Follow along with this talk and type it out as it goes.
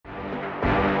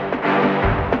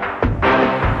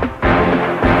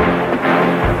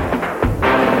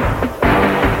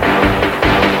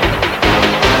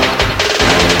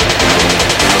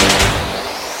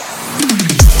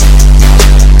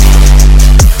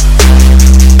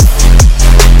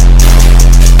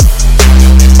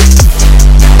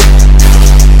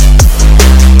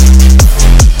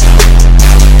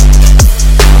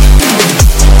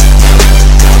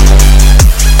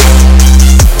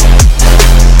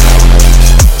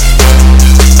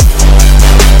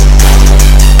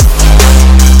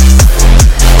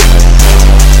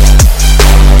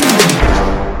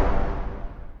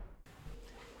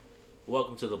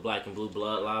to the Black and Blue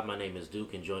Blood Live. My name is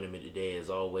Duke, and joining me today, as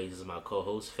always, is my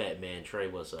co-host, Fat Man Trey.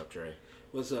 What's up, Trey?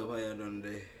 What's up? How y'all doing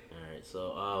today? All right,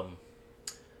 so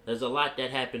there's a lot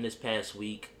that happened this past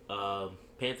week.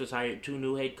 Panthers hired 2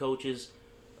 new head coaches.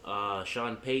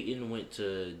 Sean Payton went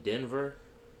to Denver,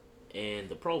 and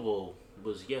the Pro Bowl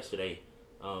was yesterday,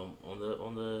 on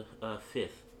the 5th.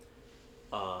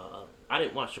 I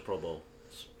didn't watch the Pro Bowl,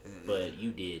 but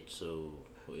you did, so.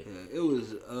 Yeah,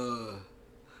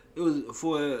 it was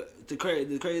for the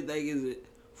crazy thing is that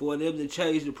for them to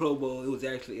change the Pro Bowl, it was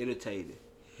actually entertaining.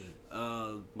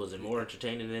 Was it more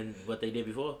entertaining than what they did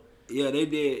before? Yeah, they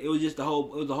did. It was just a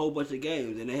whole bunch of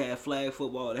games, and they had flag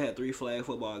football. They had 3 flag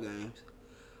football games.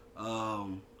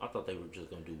 I thought they were just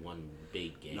gonna do one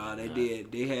big game. No, they did.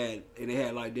 They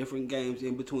had like different games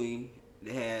in between.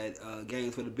 They had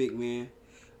games for the big men,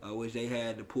 which they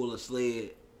had to pull a sled.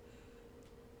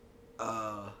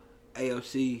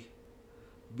 AFC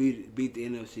beat the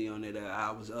NFC on it. I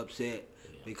was upset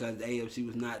because the AFC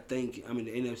was not thinking. I mean,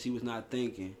 the NFC was not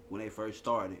thinking when they first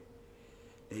started.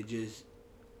 Then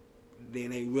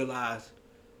they realized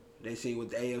they seen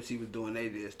what the AFC was doing. They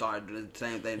just started doing the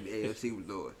same thing the AFC was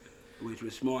doing, which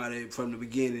was smart from the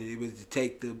beginning. It was to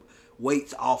take the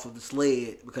weights off of the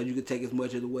sled because you could take as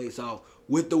much of the weights off.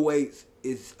 With the weights,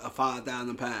 it's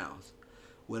 5,000 pounds.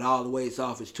 With all the weights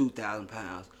off, it's 2,000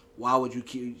 pounds. Why would you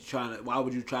Why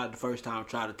would you try the first time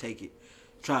try to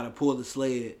pull the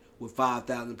sled with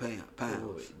 5,000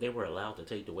 pounds? They were allowed to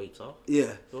take the weights off.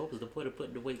 Yeah. So what was the point of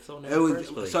putting the weights on in the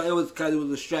first place? So it was because it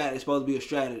was a strategy. It's supposed to be a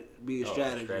strategy. A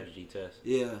strategy test.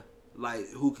 Yeah. Like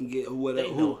who can get whatever.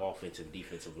 They know offensive,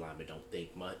 defensive linemen don't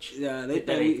think much. Yeah, that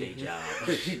ain't their job.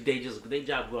 Their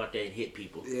job go out there and hit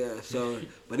people. Yeah. So,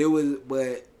 but it was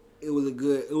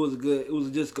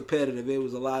just competitive. It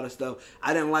was a lot of stuff.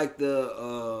 I didn't like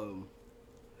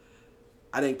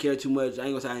I didn't care too much. I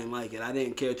ain't gonna say I didn't like it. I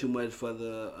didn't care too much for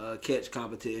the catch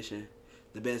competition,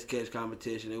 the best catch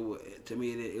competition. To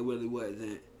me, it really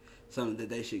wasn't something that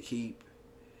they should keep.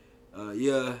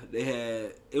 Yeah, they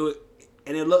had it.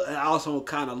 And it also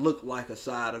kind of looked like a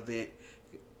side event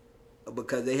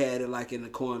because they had it like in the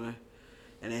corner,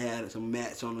 and they had some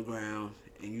mats on the ground,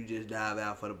 and you just dive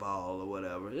out for the ball or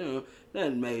whatever. You know,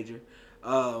 nothing major.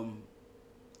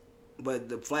 But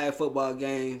the flag football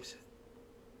games,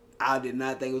 I did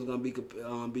not think it was going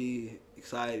to be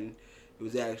exciting. It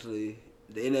was actually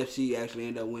the NFC actually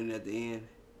ended up winning at the end.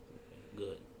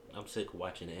 Good. I'm sick of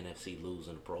watching the NFC lose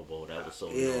in the Pro Bowl. That was so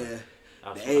annoying.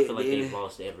 I feel like they've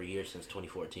lost every year since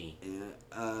 2014.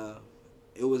 Yeah.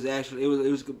 It was actually it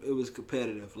was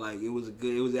competitive. Like it was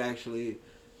actually.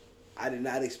 I did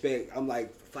not expect. I'm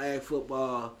like flag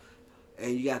football,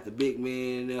 and you got the big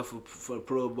man there for the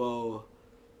Pro Bowl.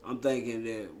 I'm thinking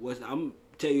that I'm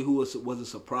tell you who was a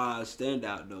surprise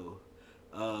standout though.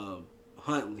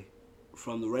 Huntley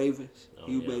from the Ravens.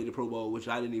 He made the Pro Bowl, which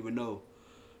I didn't even know.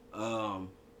 But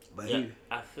yeah,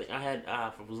 I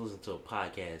was listening to a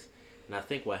podcast, and I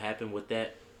think what happened with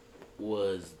that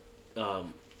was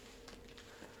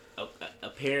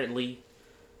apparently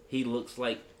he looks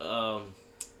like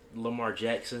Lamar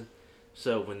Jackson.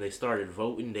 So when they started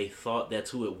voting, they thought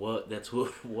that's who it was.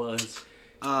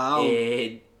 And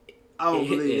I don't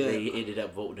believe that. They ended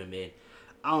up voting him in.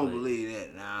 I don't believe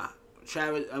that. Nah,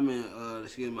 Travis.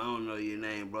 Excuse me. I don't know your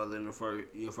name, brother. In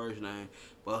your first name,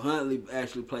 but Huntley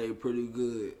actually played pretty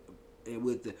good.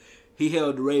 And he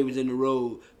held the Ravens in the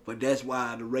road, but that's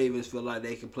why the Ravens feel like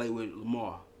they can play with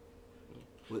Lamar.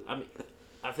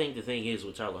 I think the thing is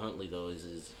with Tyler Huntley though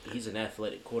is he's an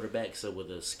athletic quarterback, so with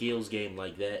a skills game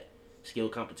like that, skill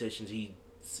competitions,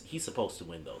 he's supposed to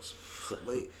win those. So.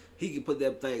 But he can put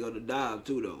that thing on the dime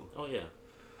too, though. Oh yeah,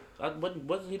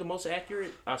 wasn't he the most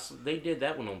accurate? They did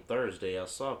that one on Thursday. I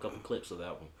saw a couple clips of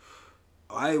that one.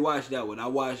 Oh, I ain't watched that one. I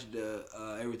watched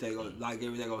everything on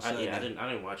Sunday. I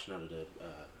didn't watch none of the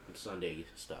Sunday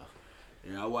stuff.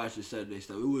 Yeah, I watched the Sunday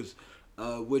stuff. It was,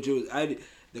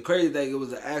 the crazy thing, it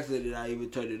was an accident that I even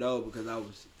turned it on because I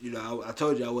was, I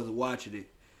told you I wasn't watching it.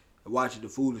 Watching the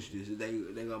foolishness. They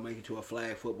gonna make it to a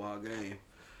flag football game.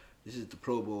 This is the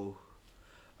Pro Bowl.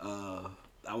 I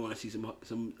want to see some.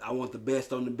 I want the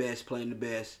best on the best playing the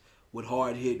best with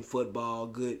hard hitting football. A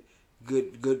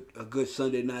good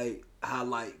Sunday night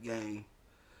highlight game.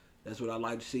 That's what I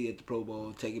like to see at the Pro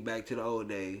Bowl. Take it back to the old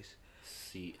days.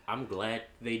 See, I'm glad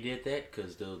they did that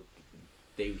because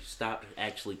they stopped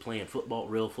actually playing football,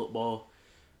 real football.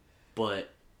 But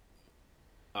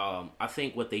I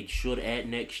think what they should add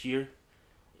next year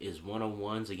is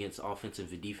one-on-ones against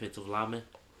offensive and defensive linemen.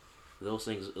 Those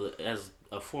things, as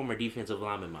a former defensive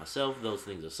lineman myself, those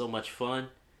things are so much fun.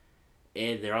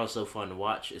 And they're also fun to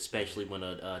watch, especially when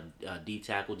a D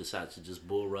tackle decides to just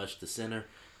bull rush the center,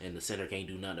 and the center can't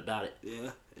do nothing about it.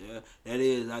 Yeah, that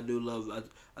is. I do love.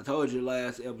 I told you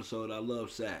last episode I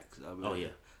love sacks. Oh yeah,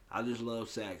 I just love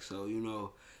sacks. So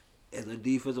as a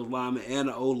defensive lineman and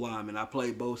an O lineman, I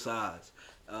play both sides.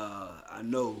 I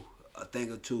know a thing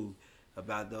or two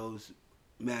about those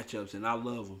matchups, and I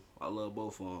love them. I love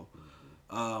both of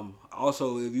them.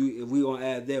 Also, if we gonna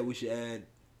add that, we should add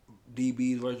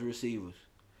DBs versus receivers,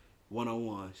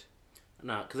 1-on-1s.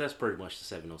 no, because that's pretty much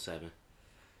the 7-on-7.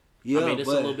 Yeah, I mean, there's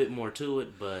a little bit more to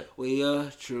it, but well, yeah,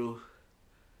 true.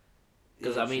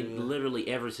 Because literally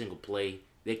every single play,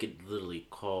 they could literally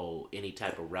call any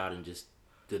type of route, and just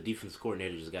the defense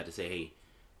coordinator just got to say, "Hey,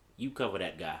 you cover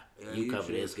that guy. Yeah, you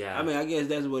cover this guy." I mean, I guess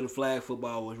that's what the flag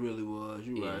football really was.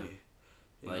 You're right.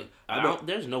 Like,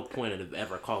 there's no point of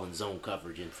ever calling zone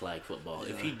coverage in flag football.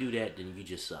 Yeah. If you do that, then you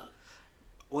just suck.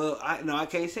 Well, I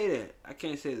can't say that. I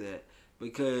can't say that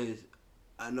because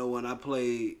I know when I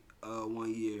played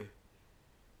 1 year,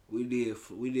 we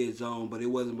did zone, but it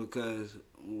wasn't because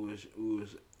we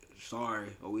was sorry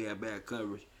or we had bad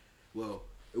coverage. Well,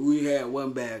 we had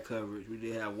one bad coverage. We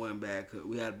did have one bad coverage.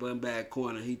 We had one bad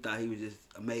corner. He thought he was just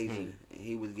amazing, and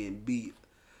he was getting beat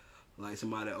like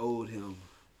somebody owed him.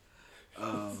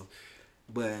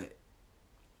 But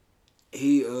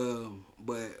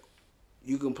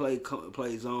you can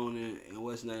play zone and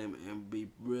what's name and be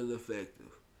real effective.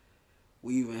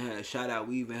 We even had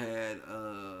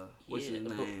what's his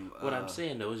name? What I'm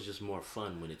saying though is just more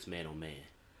fun when it's man on man.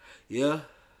 Yeah,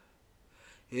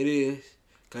 it is,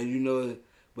 cause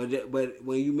but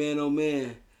when you man on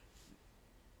man,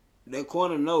 that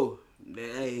corner know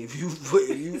that hey, if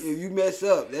you mess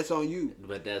up, that's on you.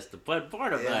 But that's the fun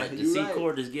part about it. The C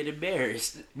corners get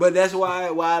embarrassed. But that's why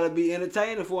it'll be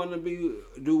entertaining for them to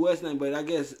do what's name. But I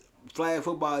guess flag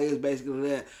football is basically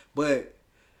that. But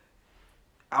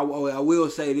I will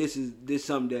say this is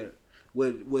something that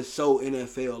was so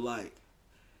NFL like.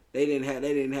 They didn't have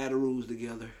the rules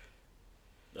together.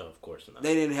 No, of course not.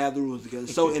 They didn't have the rules together.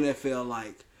 So NFL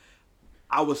like.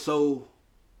 I was so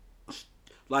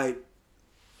like.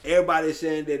 Everybody's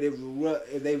saying that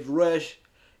if they've rushed,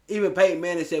 even Peyton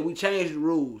Manning said we changed the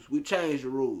rules. We changed the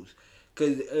rules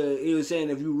because he was saying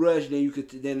if you rush, then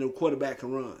the quarterback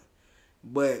can run.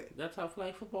 But that's how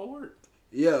flag football worked.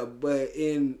 Yeah, but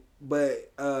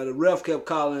the ref kept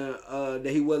calling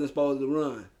that he wasn't supposed to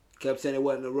run. Kept saying it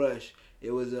wasn't a rush. It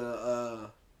was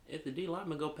if the D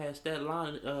lineman go past that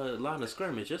line of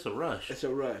scrimmage, it's a rush. It's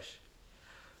a rush.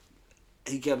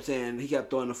 He kept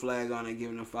throwing the flag on and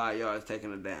giving them 5 yards,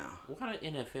 taking it down. Why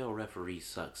do NFL referees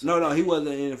suck? No, he wasn't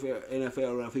an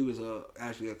NFL ref. He was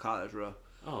actually a college ref.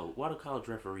 Oh, why do college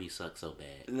referees suck so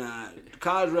bad? Nah,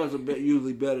 college refs are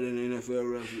usually better than NFL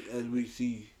refs as we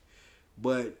see.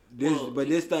 But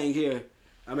this thing here,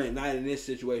 I mean, not in this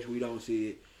situation, we don't see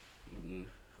it. Mm-hmm.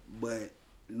 But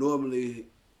normally,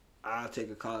 I'll take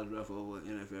a college ref over an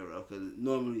NFL ref because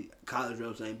normally college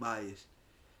refs ain't biased.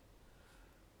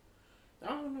 I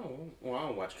don't know. Well, I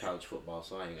don't watch college football,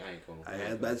 so I ain't gonna. I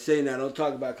was about to say now. Don't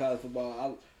talk about college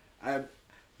football. I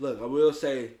will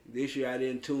say this year I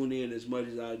didn't tune in as much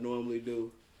as I normally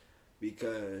do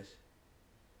because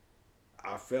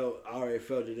I already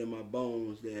felt it in my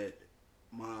bones that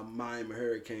my Miami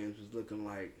Hurricanes was looking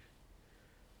like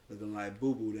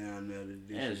boo boo down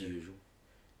there. As usual.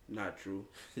 Not true.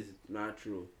 Not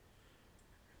true.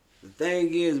 The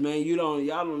thing is, man, y'all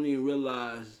don't even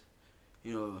realize,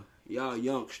 y'all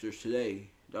youngsters today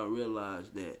don't realize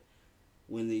that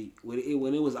when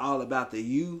it was all about the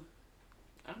U.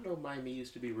 I know Miami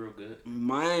used to be real good.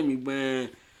 Miami,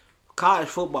 man, college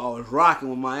football was rocking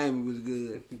when Miami was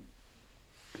good.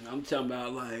 I'm talking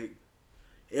about like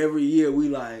every year we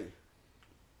like.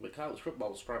 But college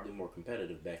football was probably more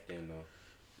competitive back then, though.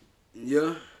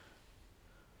 Yeah.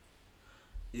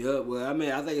 Yeah, well, I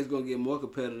mean, I think it's gonna get more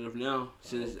competitive now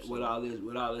since with all this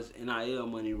NIL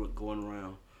money going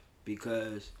around,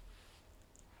 because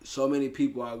so many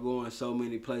people are going so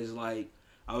many places. Like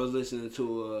I was listening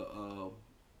to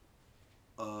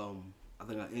I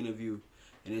think an interview,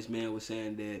 and this man was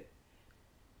saying that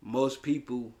most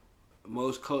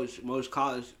college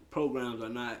programs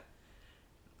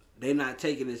they're not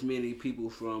taking as many people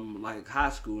from like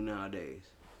high school nowadays.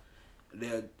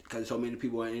 Because so many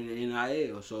people are in the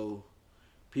NIL, so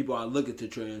people are looking to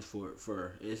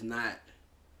transfer. It's not,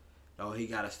 he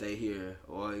got to stay here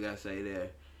or he got to stay there.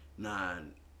 Nah,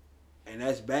 and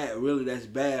that's bad. Really, that's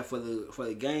bad for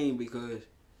the game because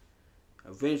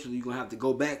eventually you're gonna have to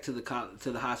go back to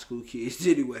the high school kids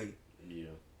anyway. Yeah.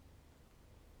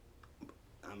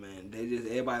 I mean, they just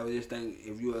everybody was just think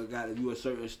if you a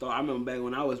certain star. I remember back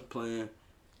when I was playing,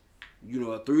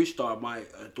 a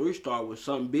 3-star was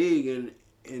something big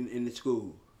in the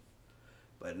school.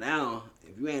 But now,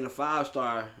 if you ain't a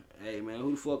 5-star, hey man,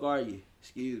 who the fuck are you?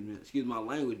 Excuse my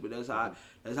language, but that's how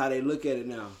they look at it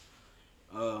now.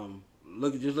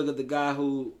 Look at the guy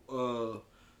who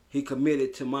he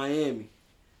committed to Miami.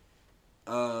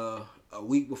 A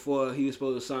week before he was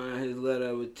supposed to sign his letter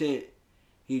of intent,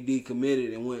 he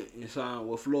decommitted and went and signed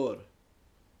with Florida.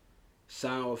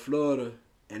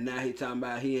 And now he talking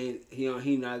about he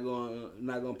not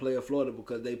gonna play at Florida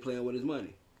because they playing with his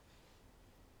money.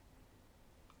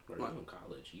 Bro, you in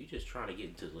college. You just trying to get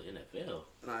into the NFL.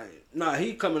 Nah,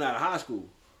 he coming out of high school.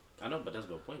 I know, but that's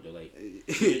my point though. Like,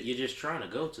 you're just trying to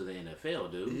go to the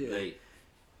NFL, dude. Yeah. Like,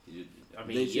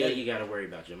 you got to worry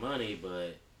about your money,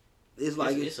 but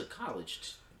it's a college.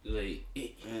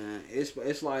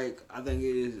 It's like I think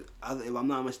it is. If I'm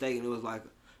not mistaken, it was like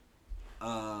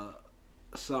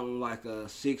something like a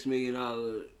 $6 million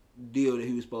deal that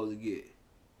he was supposed to get.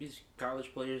 These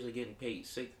college players are getting paid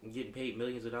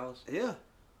millions of dollars. Yeah.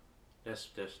 That's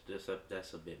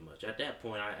a bit much. At that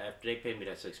point, after they paid me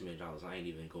that $6 million, I ain't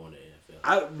even going to the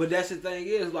NFL. But that's the thing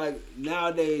is, like,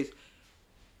 nowadays,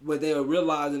 what they are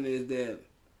realizing is that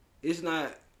it's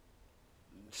not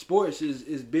sports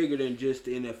is bigger than just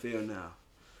the NFL now.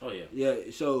 Oh yeah. Yeah.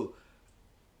 So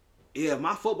if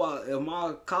my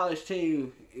college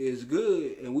team is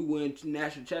good and we win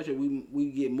national championship, we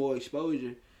get more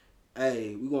exposure.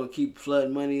 Hey, we're gonna keep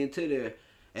flooding money into there.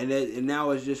 And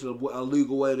now it's just a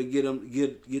legal way to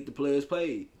get the players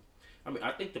paid. I mean,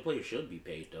 I think the players should be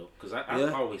paid though, because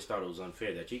I always thought it was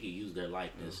unfair that you could use their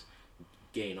likeness,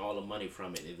 gain all the money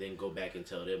from it, and then go back and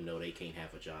tell them no, they can't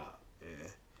have a job. Yeah,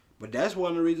 but that's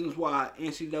one of the reasons why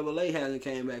NCAA hasn't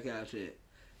came back out yet,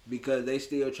 because they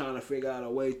still trying to figure out a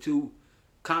way to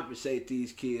compensate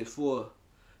these kids for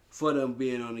them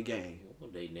being on the game. Well,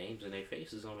 their names and their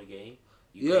faces on the game.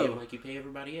 You pay them like you pay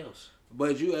everybody else.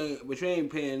 But you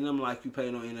ain't paying them like you pay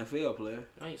no NFL player.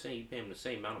 I ain't saying you pay them the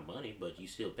same amount of money, but you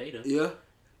still pay them. Yeah,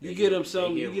 you get them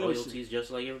some. They get royalties just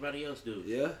like everybody else do.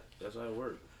 Yeah, that's how it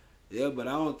works. Yeah, but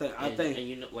I don't think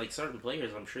and like certain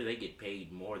players, I'm sure they get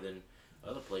paid more than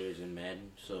other players in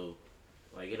Madden. So,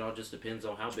 like it all just depends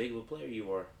on how big of a player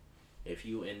you are. If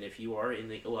you are in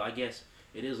the I guess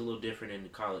it is a little different in the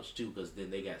college too, because then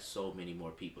they got so many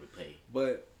more people to pay.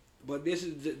 But this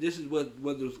is what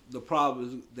the problem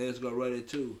is that's gonna run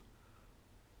into.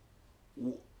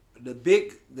 The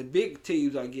big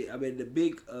teams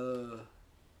the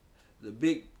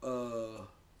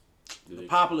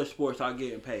popular sports are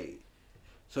getting paid.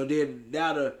 So then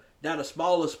now the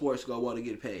smaller sports gonna want to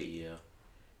get paid. Yeah.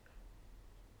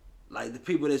 Like the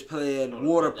people that's playing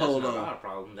water polo. That's not our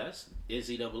problem. That's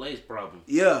NCAA's problem.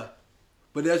 Yeah.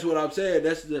 But that's what I'm saying.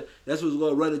 That's what's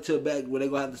going to run into back when they're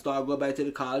going to have to start going back to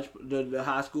the college, the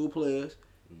high school players,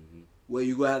 where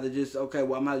you're going to have to just I'm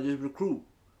going to have to just recruit.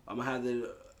 I'm going to have to.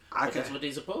 That's what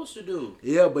they're supposed to do.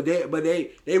 Yeah, but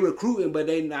they recruiting, but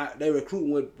they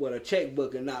recruiting with a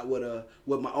checkbook and not with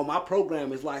my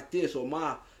program is like this, or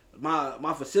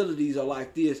my facilities are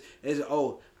like this. They say,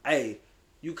 hey,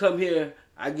 you come here,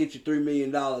 I get you $3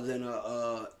 million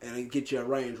and I get you a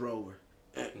Range Rover,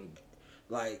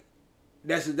 like.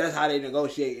 That's how they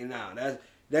negotiating now.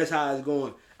 That's how it's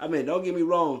going. I mean, don't get me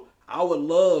wrong. I would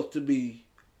love to be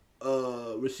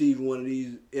receiving one of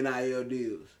these NIL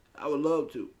deals. I would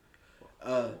love to.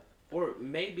 Or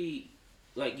maybe,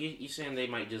 like you saying, they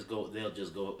might just go. They'll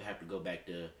just have to go back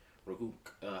to recruit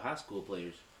high school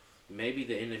players. Maybe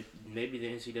the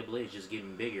NCAA is just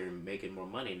getting bigger and making more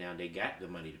money now. They got the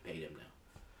money to pay them now.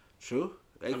 True.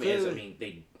 I know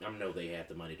they had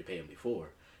the money to pay them before.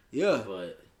 Yeah.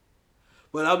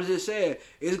 But I was just saying,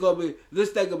 it's gonna be.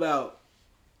 Just think about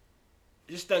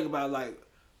like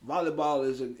volleyball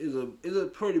is a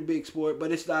pretty big sport,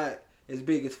 but it's not as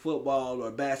big as football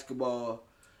or basketball.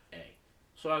 Hey,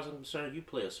 so I was concerned. You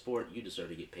play a sport, you deserve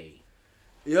to get paid.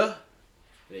 Yeah.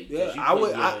 I'll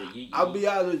be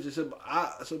honest with you.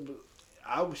 I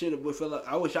should have felt like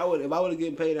I wish I would. If I would have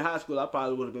gotten paid in high school, I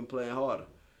probably would have been playing harder.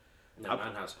 No, not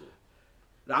in high school.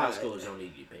 High schoolers don't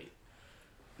need to get paid.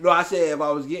 No, I said if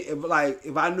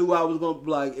I knew I was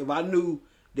gonna if I knew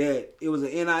that it was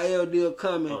an NIL deal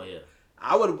coming. Oh yeah.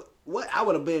 I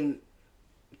would have been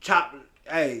chopped.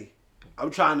 Hey,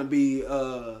 I'm trying to be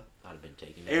I'd have been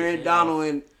taking Aaron Donald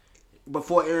and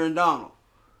before Aaron Donald.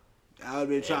 I would have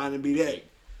been trying to be that.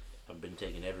 I've been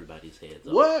taking everybody's heads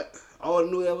off. What? I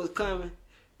already knew that was coming.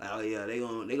 Like, oh yeah, they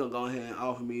gonna go ahead and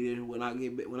offer me this when I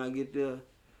get there.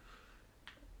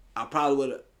 I probably would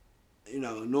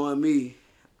have, knowing me,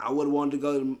 I would have wanted to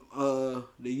go to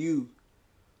the U,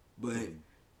 but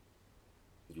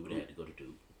you would have had to go to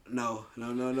Duke. No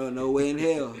way in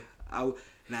hell.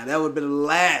 Now that would have been the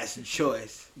last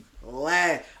choice.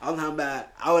 I'm talking about.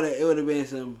 It would have been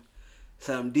some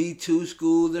D2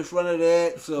 schools in front of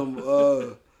that.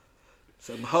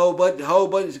 Some whole bunch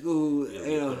of schools. Yeah,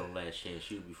 you know. Put on Last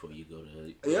Chance U before you go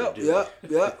to Duke.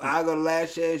 Yep. I go to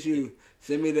Last Chance U.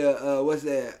 Send me the what's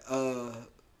that?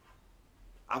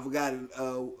 I forgot it.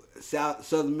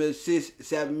 Southern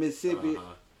Mississippi.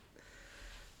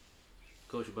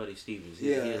 Coach Buddy Stevens.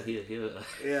 He'll I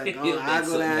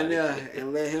go down there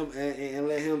and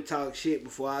let him talk shit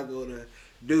before I go to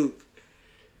Duke.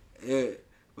 Yeah,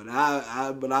 but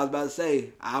I was about to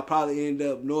say I'll probably end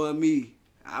up knowing me.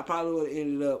 I probably would have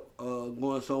ended up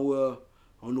going somewhere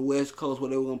on the West Coast where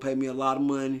they were gonna pay me a lot of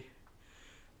money.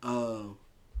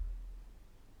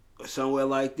 Somewhere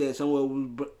like that. Somewhere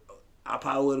I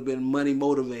probably would have been money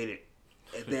motivated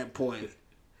at that point.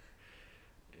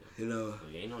 You know, well,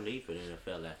 ain't no need for the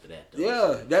NFL after that, though.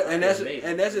 Yeah, that's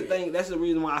the thing. That's the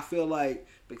reason why I feel like,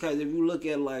 because if you look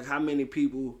at like how many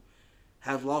people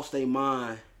have lost their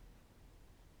mind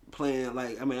playing,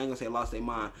 like, I mean, I ain't gonna say lost their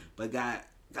mind, but got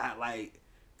like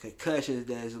concussions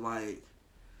that's like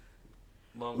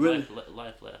long really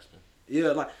life lasting.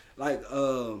 Yeah,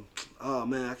 oh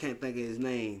man, I can't think of his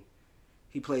name.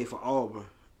 He played for Auburn.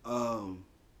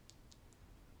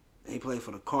 He played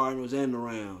for the Cardinals and the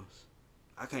Rams.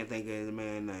 I can't think of his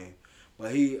man's name,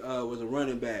 but he was a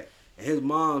running back. And his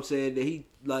mom said that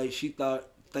she think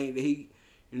that he,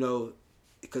 you know,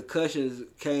 concussions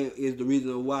is the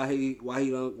reason why he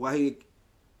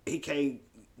can't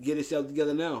get himself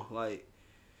together now. Like,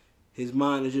 his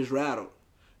mind is just rattled.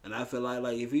 And I feel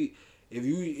like if he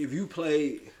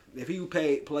played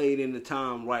in the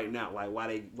time right now, like why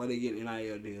they get an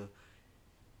NIL deal,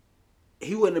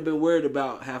 he wouldn't have been worried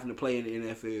about having to play in the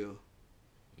NFL.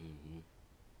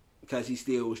 Because he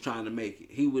still was trying to make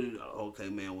it. He would, okay,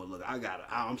 man, well, look,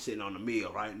 I'm sitting on the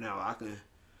mill right now. I can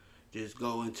just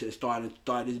go into start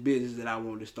this business that I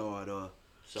want to start.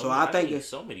 So I think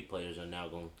so many players are now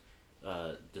going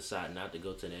to decide not to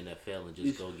go to the NFL and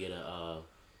just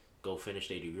go finish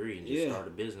their degree and just start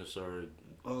a business or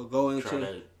go into, try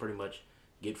to pretty much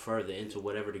get further into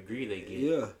whatever degree they get.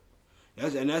 Yeah.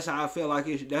 That's how I feel like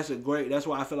that's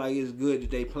why I feel like it's good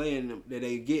that they playing, that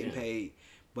they getting paid.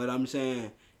 But I'm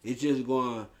saying, it's just they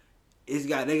got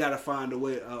to find a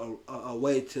way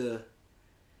to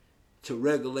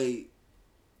regulate,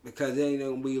 because there ain't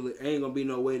gonna be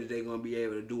no way that they're gonna be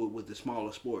able to do it with the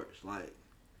smaller sports. Like,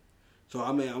 so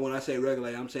I mean, when I say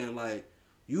regulate, I'm saying like,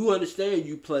 you understand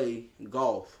you play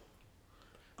golf.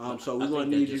 So we're gonna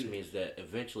need you. That just means that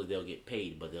eventually they'll get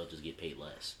paid, but they'll just get paid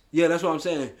less. Yeah, that's what I'm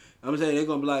saying. I'm saying they're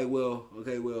gonna be like, well,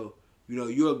 okay, well, you know,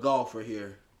 you're a golfer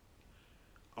here.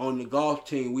 On the golf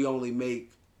team,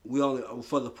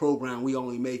 for the program, we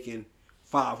only making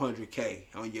 $500K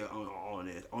on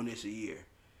this a year.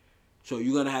 So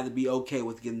you're gonna have to be okay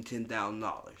with getting $10,000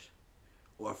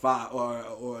 or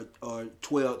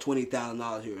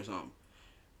 $20,000 here or something.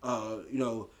 You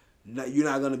know, you're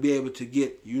not gonna be able to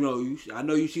get. You know, I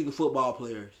know you see the football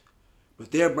players, but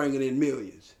they're bringing in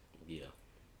millions. Yeah.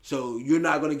 So you're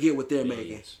not gonna get what they're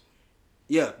making.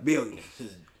 Yeah, billions.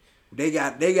 They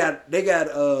got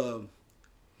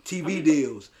TV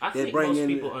deals. I think most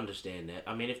people understand that.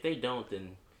 I mean, if they don't,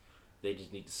 then they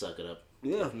just need to suck it up.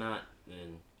 Yeah. If not,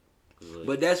 then.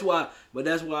 But that's why,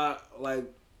 like,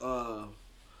 a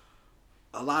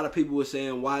lot of people were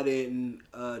saying, why didn't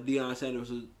Deion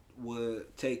Sanders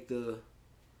would take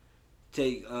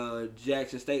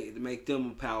Jackson State to make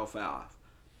them a Power 5?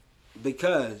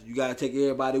 Because you got to take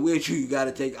everybody with you. You got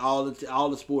to take all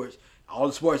the sports. All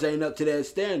the sports ain't up to that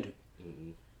standard.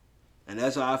 Mm-hmm. And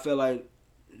that's how I feel like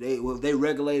if they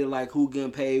regulated like who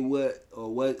getting paid what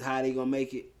or how they gonna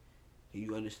make it,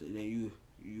 you understand? Then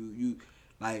you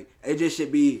like, it just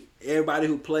should be everybody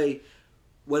who play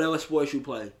whatever sports you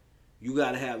play. You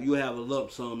have a lump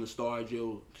sum to start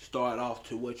off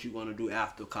to what you're gonna do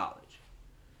after college.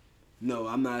 No,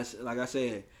 I'm not, like I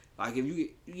said, like if you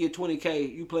get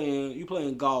 $20K, you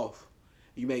playing golf,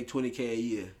 you make $20K a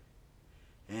year.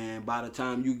 And by the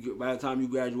time you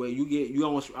graduate, you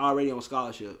almost already on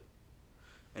scholarship,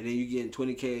 and then you get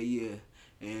 $20K a year,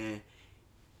 and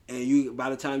you by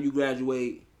the time you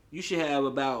graduate, you should have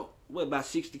about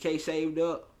 $60K saved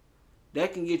up.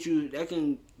 That can get you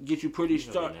pretty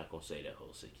start. They're not gonna say that whole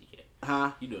 $60K.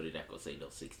 Huh? You know they're not gonna say no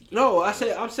 $60K. No,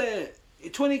 I'm saying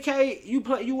 $20K. You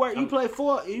play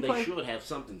four. They should have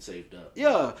something saved up.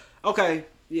 Yeah. Okay.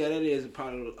 Yeah, that is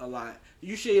probably a lot.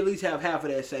 You should at least have half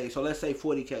of that saved. So let's say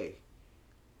 $40K.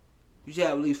 You should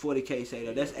have at least 40K saved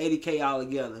up. That's 80K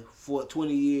altogether for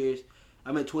 20 years.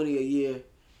 20 a year,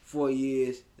 4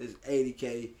 years is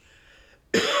 80K.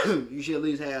 You should at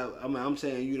least have. I'm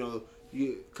saying,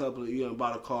 you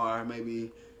bought a car,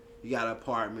 maybe you got an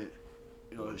apartment,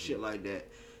 shit like that.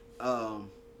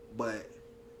 But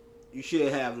you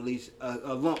should have at least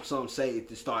a lump sum saved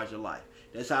to start your life.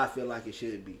 That's how I feel like it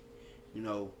should be.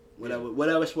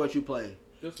 Whatever sport you play.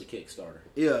 Just a Kickstarter.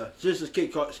 Yeah, just a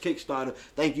Kickstarter.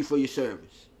 Thank you for your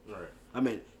service. Right. I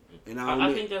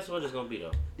think that's what it's gonna be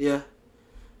though. Yeah.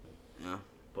 Yeah.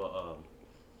 But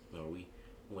we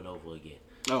went over again.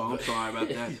 Oh, I'm sorry about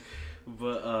that.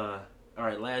 But all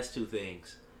right, last two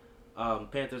things.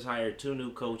 Panthers hired 2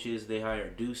 new coaches. They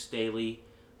hired Deuce Staley.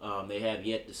 They have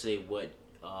yet to say what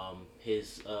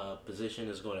his position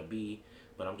is going to be,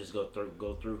 but I'm just go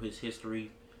through his history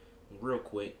real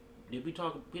quick. Did we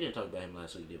talk? We didn't talk about him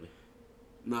last week, did we?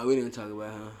 No, we didn't talk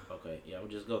about him. Okay, yeah, I'll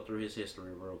just go through his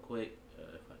history real quick if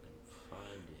I can find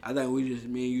it. I think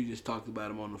me and you just talked about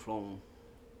him on the phone.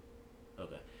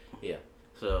 Okay, yeah.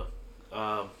 So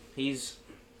he's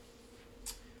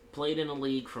played in the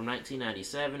league from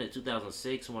 1997 to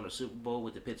 2006. Won a Super Bowl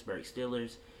with the Pittsburgh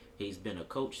Steelers. He's been a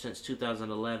coach since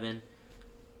 2011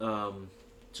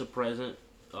 to present.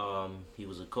 He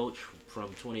was a coach from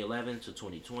 2011 to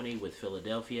 2020 with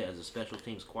Philadelphia as a special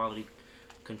teams quality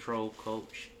control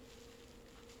coach.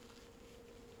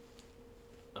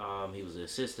 He was an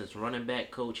assistant running back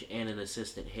coach and an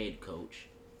assistant head coach.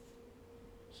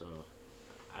 So,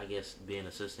 I guess being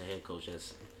assistant head coach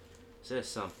says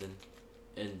something.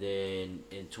 And then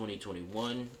in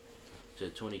 2021 to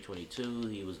 2022,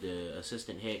 he was the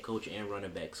assistant head coach and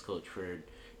running backs coach for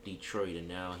Detroit, and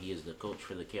now he is the coach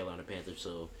for the Carolina Panthers.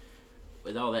 So,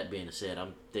 with all that being said,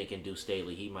 I'm thinking Deuce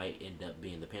Staley, he might end up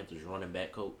being the Panthers running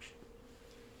back coach.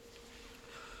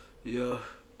 Yeah.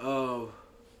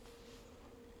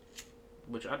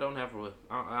 Which I don't have a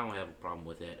problem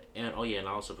with that. And and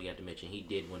I also forgot to mention he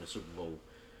did win a Super Bowl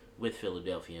with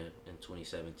Philadelphia in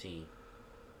 2017.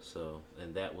 So,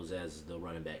 and that was as the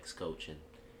running backs coach, and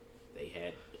they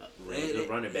had really good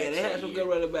running backs. Yeah, they had some good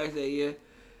running backs that year.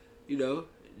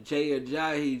 Jay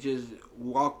Ajayi just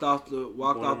walked off the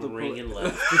ring and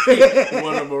left.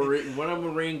 one of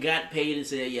them ring got paid and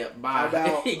said, "Yeah, bye.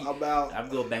 I'm out. I'm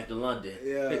going back to London."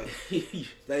 Yeah.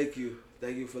 Thank you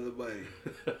for the money.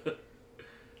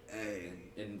 Hey.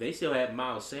 And they still had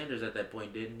Miles Sanders at that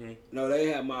point, didn't they? No, they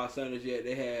had Miles Sanders yet.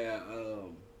 They had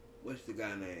what's the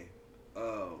guy name?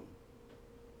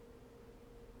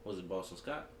 Was it Boston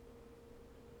Scott?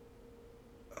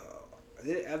 I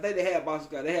think they had Boston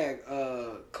Scott. They had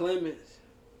Clements.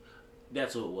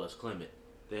 That's who it was, Clement.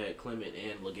 They had Clement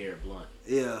and LeGarrette Blount.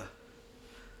 Yeah.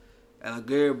 And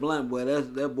LeGarrette Blount, boy,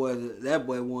 that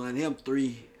boy won him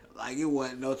 3. Like it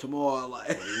wasn't no tomorrow.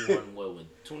 Like he won in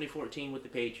 2014 with the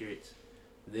Patriots,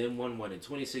 then won one in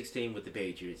 2016 with the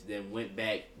Patriots, then went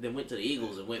to the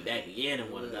Eagles and went back again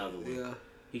and won another one. Yeah.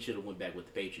 He should have went back with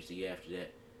the Patriots the year after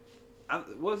that.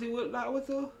 Was he not with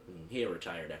them? He had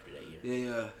retired after that year.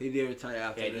 Yeah, he did retire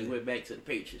after that. He went back to the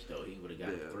Patriots, though. He would have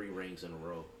gotten 3 rings in a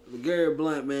row. LeGarrette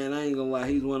Blount, man, I ain't gonna lie.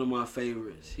 He's one of my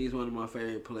favorites. He's one of my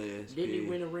favorite players. Didn't he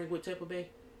win a ring with Tampa Bay?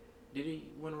 Did he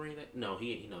win a ring? No,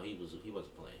 he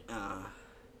wasn't playing.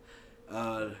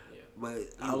 But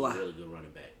he was a really good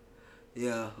running back.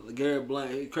 Yeah, LeGarrette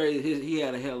Blount, crazy. He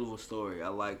had a hell of a story. I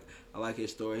like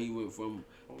his story. He went from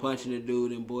punching a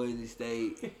dude in Boise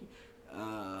State,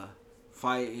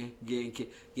 fighting, getting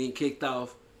kicked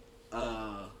off,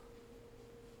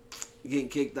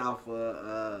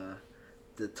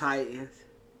 the Titans.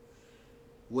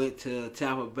 Went to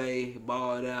Tampa Bay,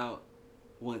 balled out.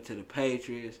 Went to the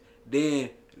Patriots. Then,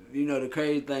 the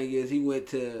crazy thing is he went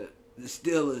to the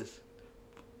Steelers,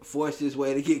 forced his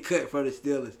way to get cut from the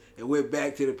Steelers, and went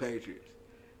back to the Patriots.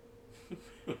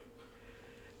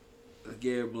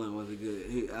 Garrett Blount was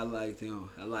I liked him.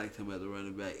 I liked him as a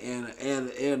running back, and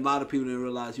a lot of people didn't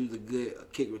realize he was a good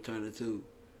kick returner too.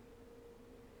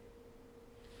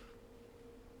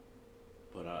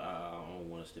 But I don't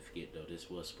want us to forget though. This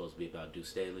was supposed to be about Deuce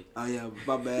Staley. Oh yeah,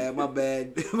 my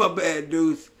bad,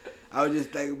 Deuce. I was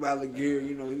just thinking about LeGarrette.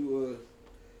 He was.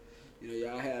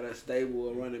 Y'all had a stable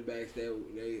of running backs that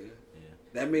they. Yeah.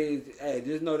 That means, hey,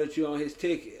 just know that you're on his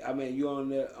ticket. I mean, you on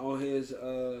his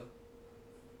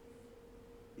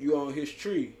you on his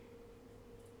tree.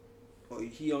 Or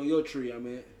he on your tree, I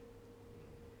mean.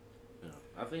 No,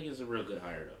 I think he's a real good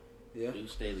hire though. Yeah.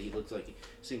 Deuce Staley,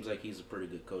 seems like he's a pretty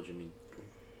good coach. I mean,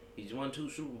 he's won 2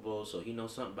 Super Bowls, so he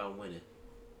knows something about winning.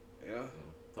 Yeah.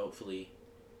 Hopefully,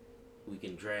 we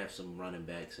can draft some running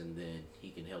backs, and then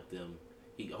he can help them.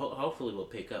 He hopefully will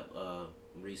pick up,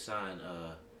 re-sign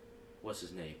what's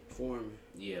his name? Foreman.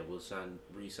 Yeah, we'll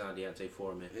re-sign Deontay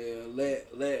Foreman. Yeah,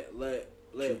 let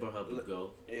Chuba Hubbard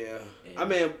go. Yeah, And I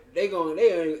mean they gonna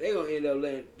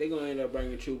end up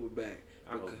bringing Chuba back.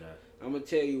 I hope not. I'm gonna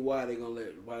tell you why they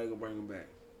gonna bring him back.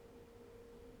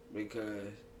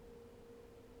 Because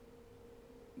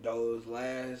those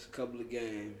last couple of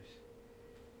games,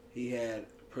 he had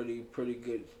pretty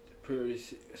good, pretty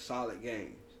solid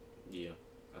games. Yeah,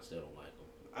 I still don't like him.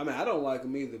 I mean, I don't like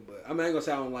him either, but I ain't gonna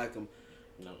say I don't like him.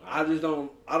 No, I just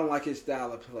don't. I don't like his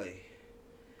style of play.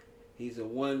 He's a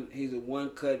one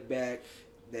cut back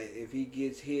that if he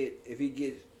gets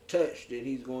touched, then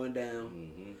he's going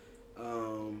down.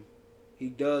 Mm-hmm. He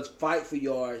does fight for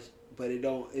yards, but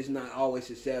it's not always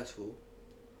successful.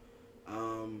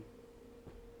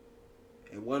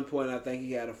 At one point, I think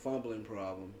he had a fumbling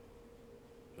problem.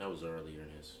 That was earlier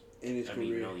in his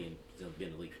career. I mean, he's only been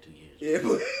in the league for 2 years. Yeah,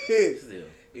 but still,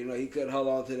 he couldn't hold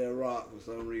on to that rock for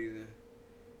some reason.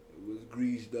 It was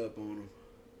greased up on him.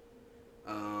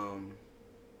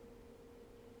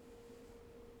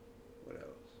 What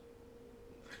else?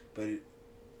 But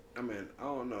I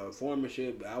don't know. Foreman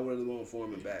I really want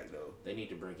Foreman back though. They need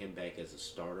to bring him back as a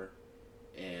starter,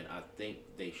 and I think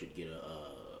they should get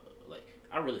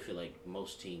I really feel like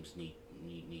most teams need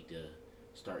to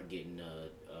start getting a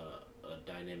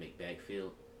dynamic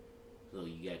backfield. So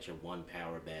you got your one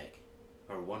power back,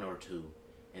 or one or two,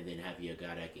 and then have you a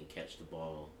guy that can catch the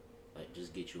ball, like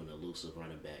just get you an elusive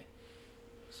running back.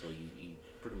 So you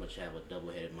pretty much have a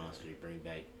double-headed monster to bring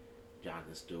back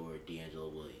Jonathan Stewart, D'Angelo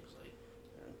Williams.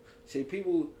 See,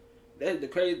 people. The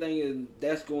crazy thing is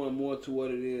that's going more to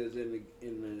what it is in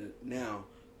the now.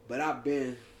 But I've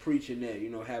been preaching that,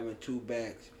 having two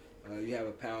backs. You have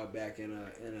a power back and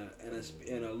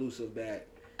an elusive back.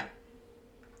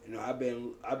 I've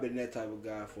been that type of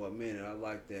guy for a minute. I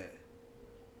like that.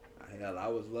 Hell,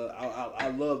 I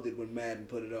loved it when Madden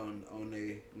put it on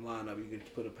the lineup. You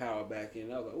could put a power back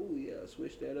in. I was like, oh yeah,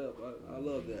 switch that up. I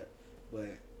love that.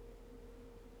 But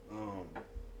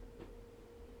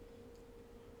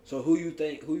so who you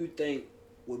think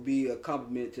would be a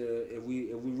compliment to if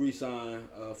we re-sign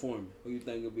Foreman? Who you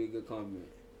think would be a good compliment?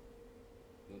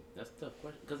 That's a tough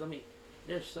question because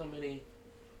there's so many.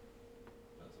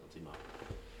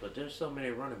 But there's so many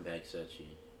running backs that you.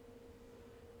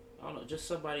 I don't know, just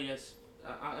somebody that's.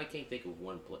 I can't think of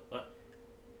one play.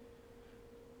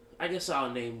 I guess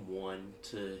I'll name one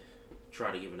to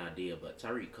try to give an idea. But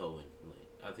Tyreek Cohen,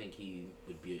 I think he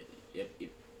would be.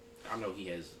 I know he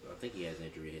has. I think he has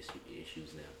injury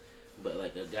issues now. But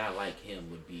a guy like him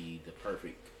would be the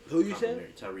perfect. Who you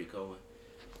said? Tyreek Cohen.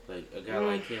 A guy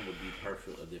like him would be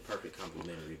the perfect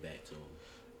complementary back to him.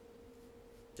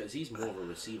 Because he's more of a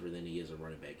receiver than he is a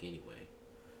running back anyway.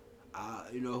 I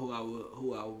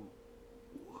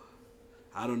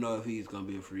don't know if he's gonna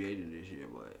be a free agent this year,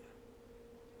 but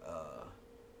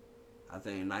I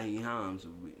think Nyheim Hines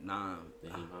will be Nyheim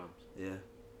Hines. Yeah.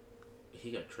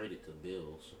 He got traded to the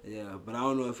Bills. Yeah, but I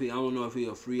don't know if he's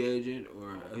a free agent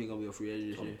or if he's gonna be a free agent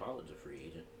this year. Tony Pollard's a free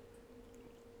agent.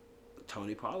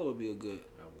 Tony Pollard would be a good.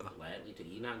 I would gladly take.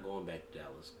 He's not going back to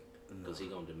Dallas because he's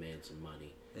gonna demand some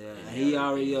money. Yeah, he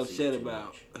already was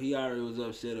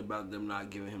upset about them not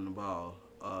giving him the ball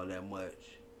that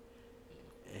much.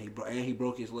 Yeah. And he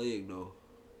broke his leg though.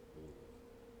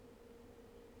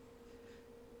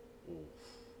 Ooh.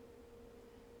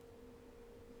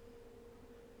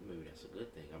 Maybe that's a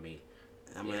good thing.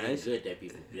 It's good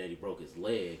that he broke his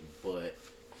leg, but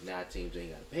now teams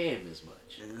ain't gotta pay him as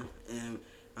much. Yeah.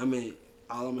 And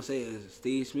all I'm gonna say is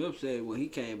Steve Smith said when he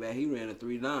came back he ran a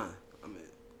 3.9.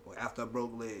 After a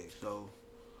broke leg, so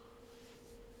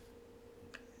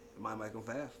it might make him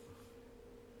faster.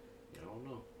 I don't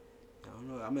know.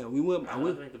 I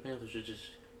think the Panthers should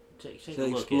just take a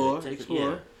look explore. at it.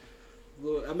 Explore.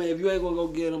 If you ain't gonna go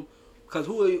get him, because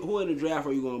who in the draft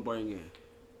are you gonna bring in?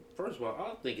 First of all,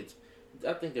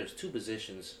 I think there's two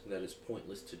positions that it's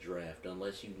pointless to draft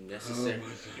unless you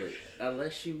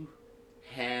unless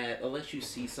you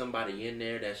see somebody in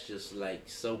there that's just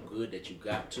so good that you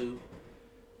got to.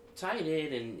 Tight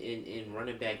end and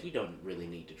running back, you don't really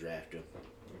need to draft them.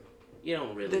 You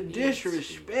don't really need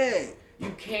disrespect.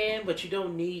 You can, but you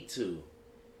don't need to.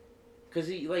 Because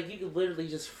you could literally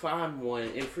just find one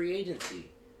in free agency.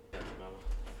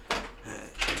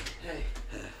 Hey.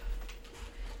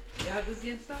 Y'all just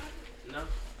getting started? No.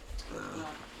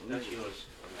 That's yours.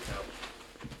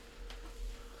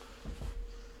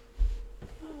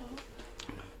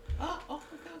 Oh,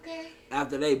 okay.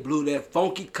 After they blew that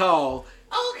funky call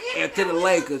to the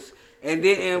Lakers, and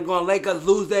then gonna Lakers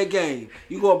lose that game,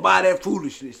 you gonna buy that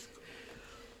foolishness.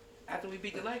 After we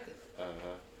beat the Lakers.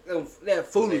 that They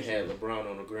foolishness. had LeBron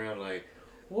on the ground like,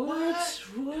 what?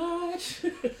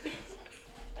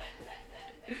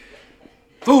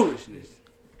 Foolishness.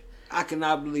 I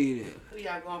cannot believe it. Who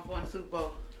y'all going for in the Super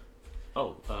Bowl?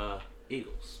 Oh,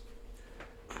 Eagles.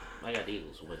 I got the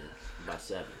Eagles winning by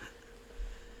 7.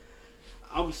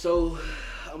 I'm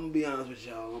gonna be honest with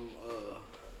y'all.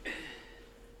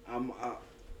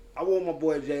 I want my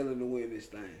boy Jalen to win this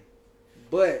thing,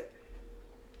 but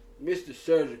Mr.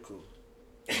 Surgical,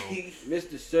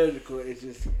 Mr. Surgical is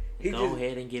just Go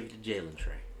ahead and give it to Jalen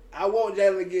Trey. I want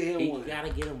Jalen to get him He one. gotta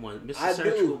get him one. Mr. I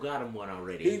Surgical do. got him one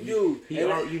already. He do. You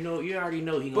already know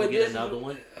he gonna But get this- another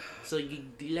one. So you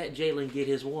let Jalen get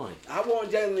his one. I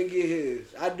want Jalen to get his.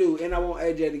 I do, and I want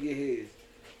AJ to get his.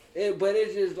 But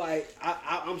it's just like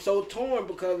I'm so torn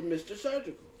because of Mr.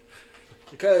 Surgical.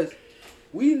 Because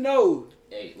we know.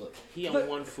 Hey, look, he on Look.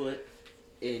 1 foot,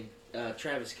 and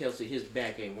Travis Kelce, his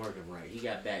back ain't working right. He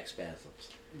got back spasms.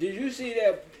 Did you see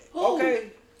that? Who?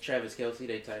 Okay, Travis Kelce,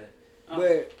 they tight end.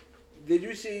 but did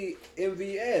you see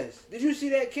MVS? Did you see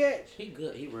that catch? He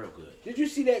good. He real good. Did you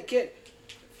see that catch?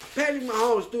 Patrick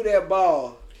Mahomes threw that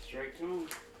ball. Straight to him.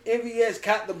 MVS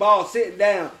caught the ball sitting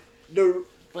down.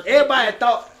 But Everybody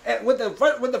thought with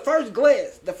the first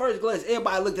glance,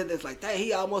 everybody looked at this like, dang,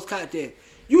 he almost caught that.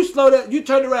 You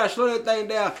turned around, slow that thing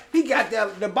down. He got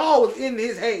that. The ball was in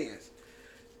his hands.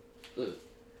 Look,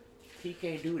 he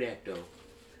can't do that though.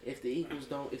 If the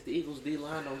Eagles D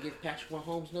line don't give Patrick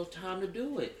Mahomes no time to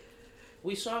do it,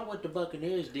 we saw what the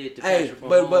Buccaneers did to Hey, Patrick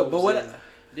but Mahomes. what? and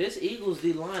this Eagles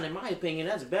D line, in my opinion,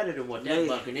 that's better than what that Hey,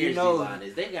 Buccaneers you know- D line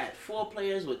is. They got 4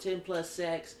 players with 10+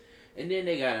 sacks, and then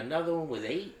they got another one with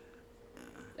 8.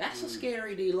 That's a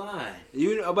scary D line.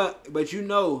 But you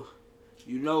know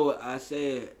what I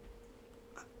said.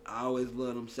 I always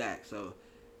love them sacks. So,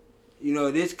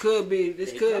 this could pull me to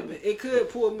the Eagles. It could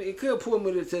pull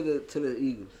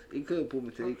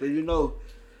me to the Eagles.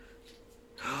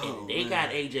 And they got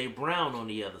AJ Brown on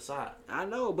the other side. I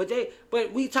know, but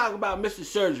we talk about Mr.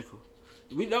 Surgical.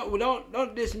 We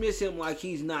don't dismiss him like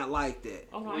he's not like that.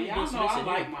 Oh no, Well, I ain't y'all know I dismissing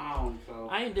like him. Mahomes, so.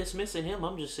 I ain't dismissing him.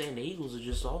 I'm just saying the Eagles are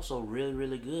just also really,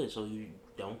 really good. So you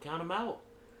don't count them out.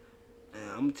 And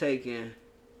I'm taking.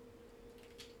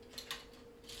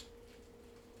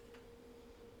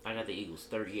 I got the Eagles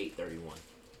 38-31.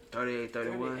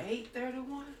 38-31.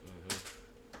 38-31?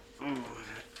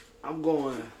 I'm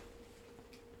going.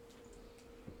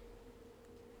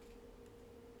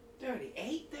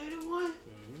 38-31?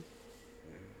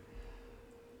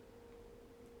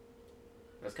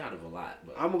 That's kind of a lot,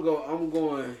 but I'm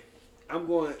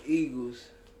going Eagles.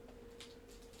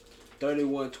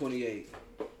 31-28.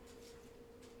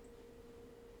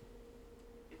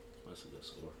 that's a good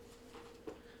score.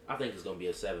 I think it's gonna be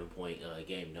a 7-point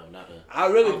game. No, not a. I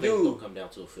really don't think it's do. gonna come down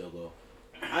to a field goal.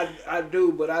 I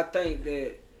do, but I think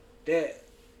that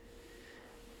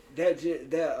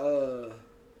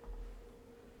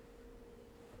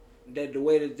the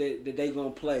way that they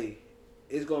gonna play,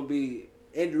 it's gonna be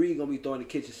Andy Reid gonna be throwing the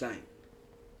kitchen sink.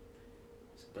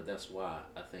 But that's why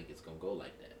I think it's gonna go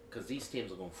like that. Because these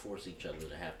teams are gonna force each other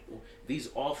to have to. These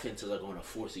offenses are gonna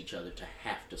force each other to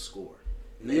have to score.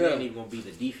 It Yeah. ain't even gonna be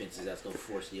the defenses that's gonna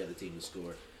force the other team to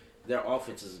score. Their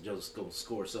offenses are just gonna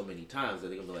score so many times that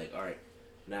they're gonna be like, all right,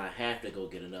 now I have to go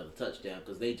get another touchdown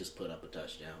because they just put up a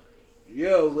touchdown.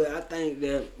 Yeah, but I think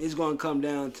that it's gonna come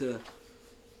down to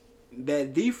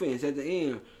that defense at the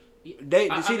end.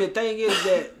 The thing is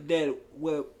that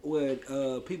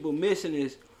what people missing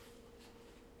is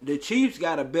the Chiefs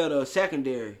got a better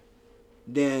secondary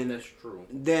than That's true.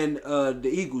 the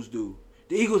Eagles do.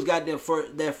 The Eagles got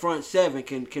that front seven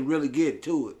can really get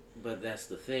to it. But that's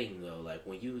the thing though. Like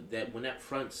when that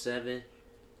front seven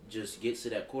just gets to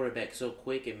that quarterback so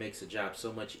quick, it makes the job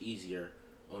so much easier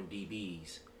on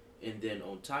DBs. And then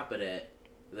on top of that,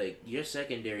 like your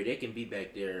secondary, they can be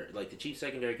back there. Like the Chiefs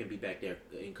secondary can be back there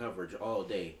in coverage all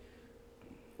day.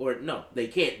 Or no, they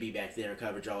can't be back there in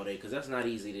coverage all day because that's not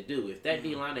easy to do. If that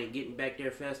D line ain't getting back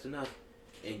there fast enough,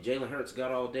 and Jalen Hurts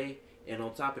got all day, and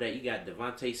on top of that you got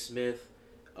Devontae Smith,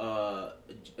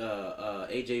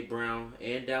 AJ Brown,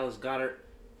 and Dallas Goedert,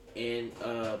 and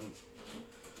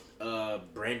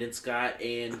Brandon Scott,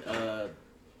 and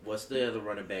what's the other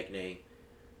running back name?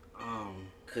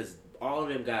 Because all of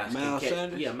them guys Miles can catch.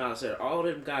 Sanders? Yeah, Miles Sanders. All of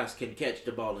them guys can catch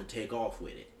the ball and take off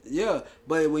with it. Yeah,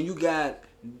 but when you got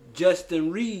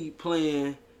Justin Reed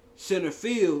playing center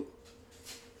field,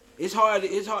 it's hard.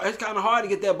 It's kind of hard to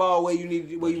get that ball where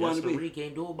you want to Justin be. Reed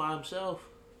can't do it by himself.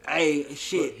 Hey,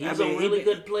 shit. He's a really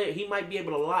good player. He might be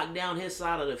able to lock down his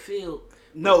side of the field.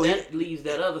 No, that leaves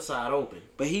that other side open.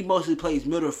 But he mostly plays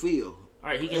middle field. All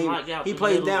right, he can lock out. He the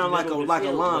plays middle- down like middle a of the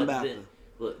field, linebacker.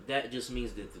 Look, that just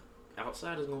means that the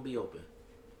outside is gonna be open.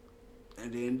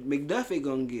 And then McDuffie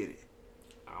gonna get it.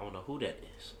 I don't know who that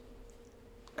is.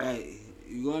 Hey,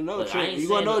 you gonna know Look, Trent. You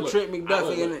gonna know Trent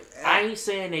McDuffie. I ain't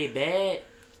saying they bad,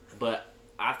 but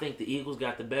I think the Eagles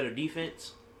got the better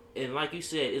defense. And like you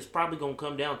said, it's probably gonna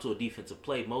come down to a defensive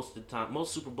play most of the time.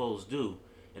 Most Super Bowls do,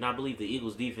 and I believe the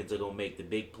Eagles' defense are gonna make the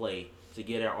big play to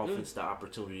get our offense the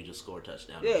opportunity to score a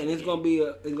touchdown. Yeah, and it's gonna be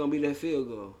that field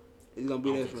goal. It's gonna be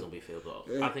I that. don't think it's gonna be a field goal.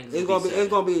 Yeah. I think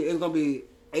it's gonna be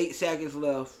 8 seconds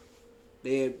left.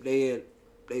 They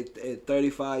at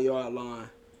 35-yard line.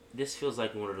 This feels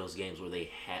like one of those games where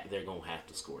they're gonna have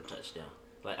to score a touchdown.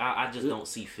 Like I just don't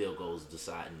see field goals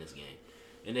deciding this game.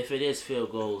 And if it is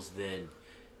field goals, then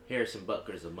Harrison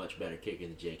Butker is a much better kicker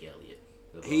than Jake Elliott.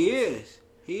 He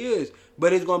is.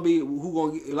 But it's gonna be who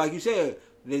gonna get, like you said.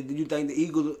 You think the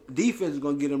Eagles defense is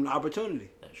gonna get them the opportunity?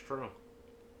 That's true.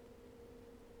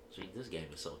 See, this game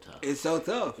is so tough. It's so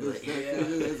tough.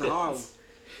 It's a hard one.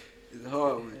 It's a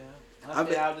hard one. Yeah. I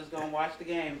was just gonna watch the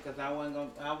game because I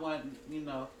wasn't, you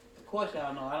know. Of course,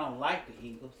 y'all know I don't like the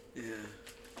Eagles. Yeah.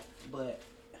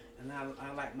 And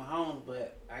I like Mahomes,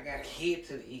 but I got a kid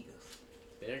to the Eagles.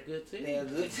 They're a good team. They're a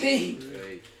good team.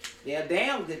 Right. They're a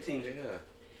damn good team. Yeah.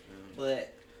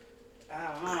 But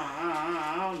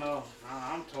I don't know.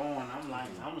 I'm torn. I'm like.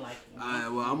 All right.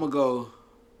 Well, I'm gonna go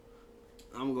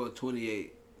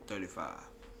 28-35.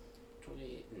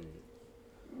 28.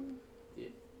 Yeah.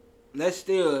 That's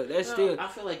still. I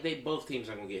feel like both teams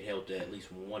are gonna get held to at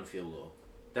least one field goal.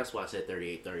 That's why I said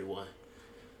 38-31.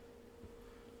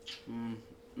 I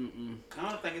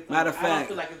don't think it's. Matter of I don't fact,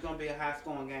 feel like it's gonna be a high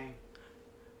scoring game.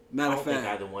 Matter I of don't think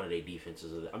fact, either one of their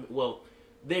defenses are.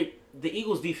 The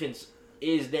Eagles' defense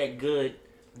is that good,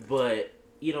 but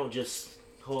you don't just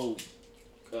hold.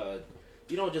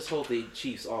 You don't just hold the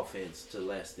Chiefs' offense to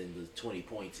less than the 20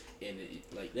 points, and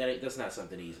like that. That's not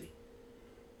something easy.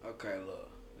 okay, look,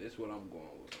 this is what I'm going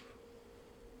with.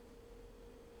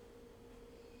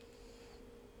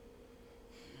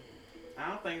 I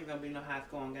don't think it's gonna be no high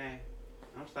scoring game.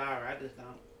 I'm sorry, I just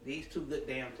don't. These two good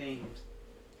damn teams.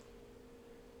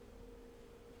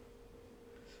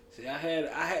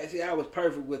 I was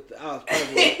perfect with the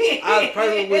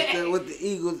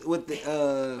Eagles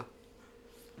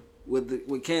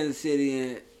with Kansas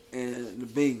City and the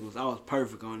Bengals. I was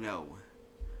perfect on that one.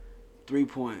 3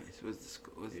 points was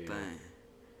the thing.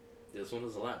 This one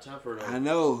is a lot tougher though. I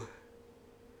know.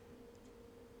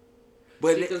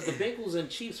 But because the Bengals and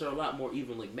Chiefs are a lot more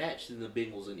evenly matched than the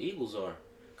Bengals and Eagles are.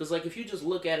 Because like if you just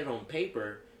look at it on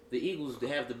paper, the Eagles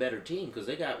have the better team because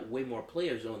they got way more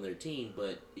players on their team,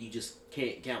 but you just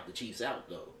can't count the Chiefs out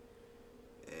though.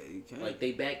 Yeah, you can't. Like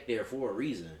they back there for a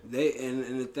reason.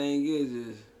 And the thing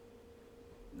is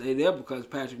they there because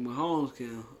Patrick Mahomes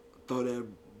can throw that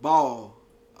ball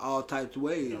all types of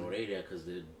ways. No, they there because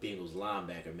the Bengals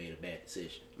linebacker made a bad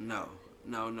decision. No.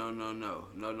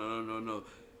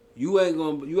 You ain't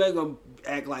gonna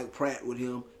act like Pratt with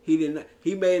him. He didn't.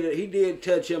 He did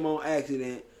touch him on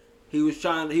accident. He was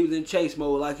in chase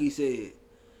mode, like he said.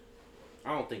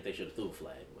 I don't think they should have threw a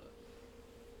flag, but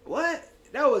what?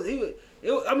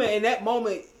 I mean, in that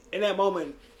moment,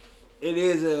 it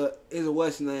is a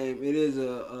what's the name? It is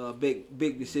a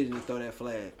big decision to throw that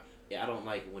flag. yeah, I don't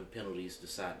like when penalties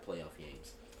decide playoff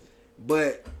games.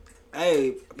 But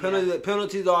hey,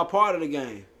 penalties are a part of the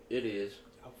game. It is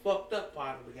A fucked up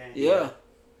part of the game. Yeah,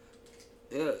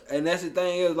 and that's the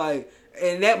thing is like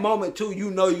in that moment too,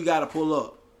 you know you got to pull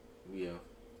up. Yeah.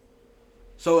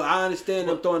 So I understand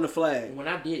them throwing the flag. When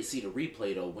I did see the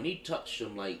replay though, when he touched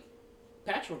him, like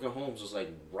Patrick Mahomes was like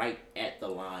right at the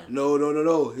line. No.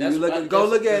 Go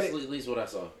look at it. At least what I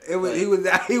saw. It was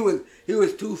he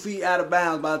was 2 feet out of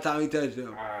bounds by the time he touched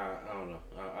him. I don't know.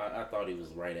 I thought he was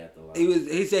right at the line.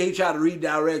 He said he tried to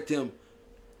redirect him.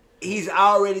 He's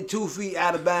already 2 feet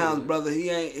out of bounds, brother.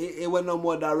 It wasn't no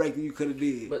more directing you could have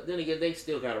did. But then again, they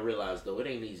still gotta realize though, it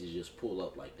ain't easy to just pull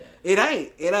up like that. It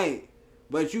ain't.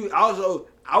 But you also,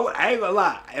 I ain't gonna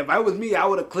lie. If I was me, I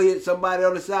would have cleared somebody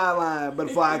on the sideline. But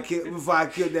before I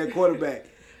killed that quarterback,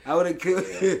 I would have killed.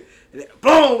 Boom!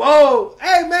 Oh,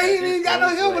 hey man, he ain't got no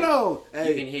helmet on. Hey.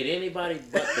 You can hit anybody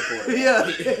but the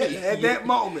quarterback. Yeah, at that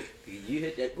moment. You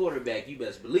hit that quarterback, you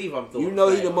best believe I'm throwing. You know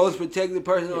he's the on most you. protected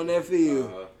person on that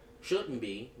field. Shouldn't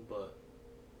be, but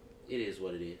it is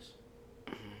what it is.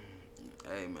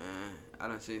 Hey man, I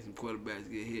done seen some quarterbacks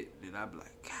get hit that I be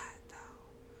like, God,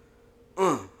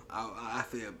 dog. I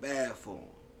feel bad for them.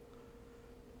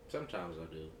 Sometimes I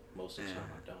do. Most of the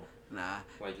time I don't. Nah.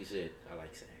 Like you said, I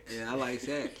like sacks. Yeah, I like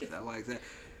sacks.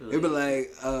 It be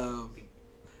like,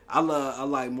 I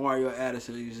like Mario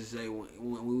Addison used to say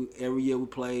when every year we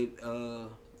played the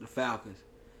Falcons.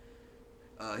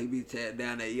 He be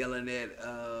down there yelling at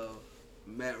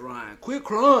Matt Ryan, quit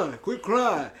crying.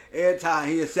 Every time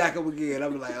he'll sack him again.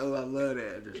 I'm like, oh, I love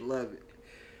that. I just love it.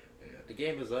 The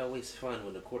game is always fun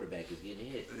when the quarterback is getting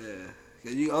hit. Yeah.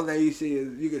 Cause all that you see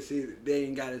is, you can see they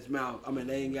ain't got his mouth. I mean,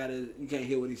 they ain't got his, you can't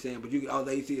hear what he's saying, but all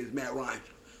that you see is Matt Ryan.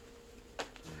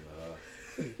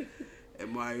 And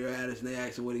Mario Addison, they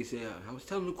asked him what he said. I was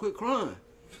telling him to quit crying.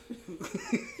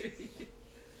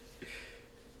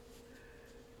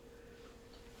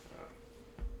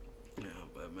 Yeah,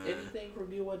 but man. Anything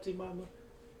from you, Auntie Mama?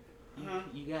 Huh?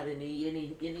 You got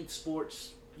any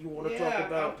sports you want to Yeah, talk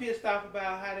about? I'm pissed off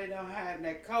about how they don't have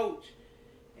that coach,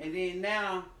 and then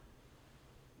now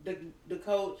the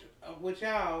coach with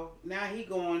y'all, now he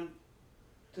going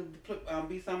to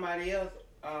be somebody else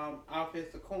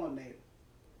offensive coordinator.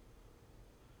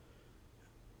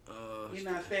 He's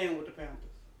not staying with the Panthers.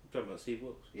 Talking about Steve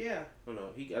Wilkes? Yeah. Oh no,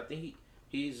 I think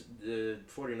he's the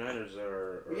 49ers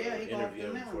are Yeah, he going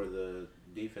interviewing for him now. for the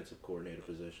defensive coordinator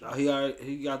position. Oh, he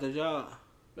got the job.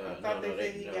 I thought they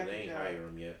said he got the they ain't job. hire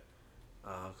him yet.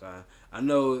 Oh, okay. I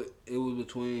know it was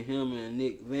between him and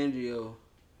Nick Fangio.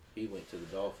 He went to the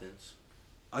Dolphins.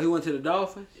 Oh, he went to the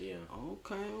Dolphins? Yeah.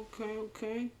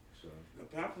 Okay. So The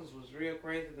Panthers was real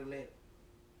crazy to let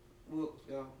Wilkes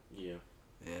go. yeah.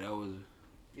 Yeah, that was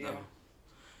Yeah.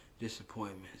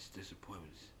 disappointments.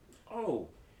 Oh,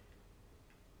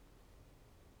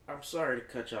 I'm sorry to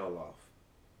cut y'all off,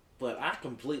 but I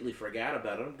completely forgot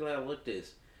about it. I'm glad I looked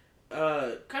this.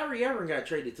 Kyrie Irving got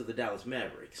traded to the Dallas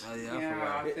Mavericks. Oh, yeah, I Yeah,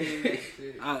 forgot. I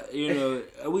seen that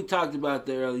shit. We talked about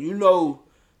that earlier. You know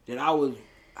that I was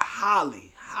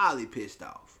highly pissed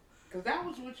off. Cause that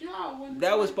was what y'all wanted.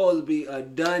 That was supposed to be a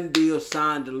done deal,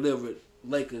 signed, delivered.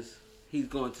 Lakers. He's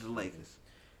going to the Lakers.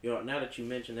 You know, now that you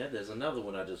mention that, there's another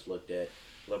one I just looked at.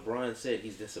 LeBron said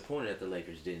he's disappointed that the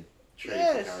Lakers didn't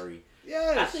trade for Kyrie.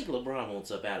 Yes. I think LeBron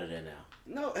wants up out of there now.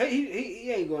 No,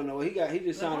 he ain't going nowhere. He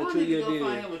just signed a LeBron need to 2-year go deal.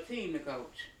 find him a team to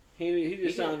coach. He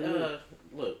just signed a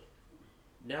Look,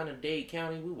 down in Dade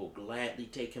County, we will gladly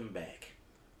take him back.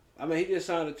 I mean, he just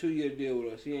signed a 2-year deal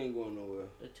with us. He ain't going nowhere.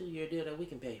 A 2-year deal that we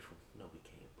can pay for. No, we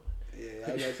can't. But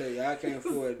Yeah, I gotta tell you, I can't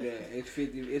afford that. It's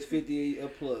 50 a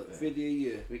plug, 50 a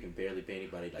year. we can barely pay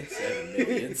anybody like $7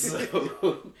 million.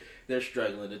 So they're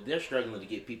struggling to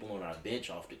get people on our bench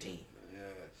off the team. Yeah,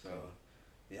 so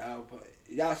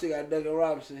y'all still got Duncan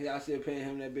Robinson. Y'all still paying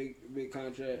him that big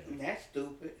contract. That's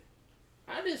stupid.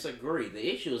 I disagree.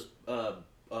 The issue is,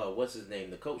 what's his name?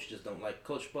 The coach just don't like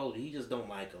Coach Bowley. He just don't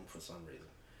like him for some reason.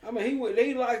 I mean,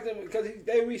 they liked him because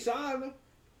they re-signed him.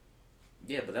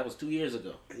 Yeah, but that was 2 years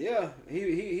ago. Yeah,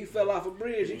 he fell off a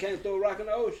bridge. He can't throw a rock in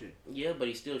the ocean. Yeah, but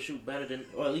he still shoot better than,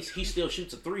 or at least he still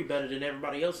shoots a 3 better than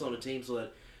everybody else on the team. So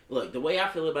that, look, the way I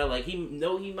feel about it, like he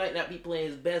might not be playing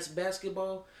his best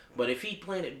basketball, but if he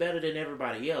playing it better than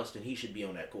everybody else, then he should be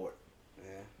on that court.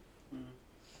 Yeah,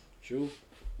 true.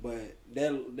 But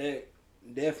that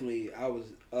definitely, I was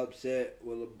upset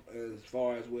with as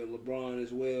far as with LeBron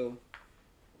as well.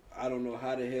 I don't know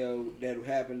how the hell that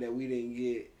happened that we didn't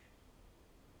get.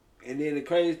 And then the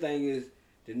crazy thing is,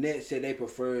 the Nets said they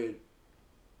preferred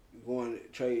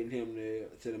trading him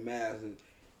to the Mavs. And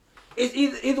it's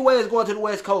either way, it's going to the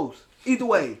West Coast. Either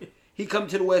way, he come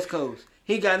to the West Coast.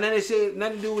 He got nothing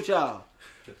to do with y'all.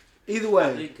 Either I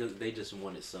way, think because they just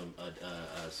wanted some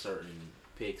certain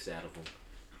picks out of him.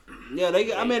 yeah.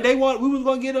 We was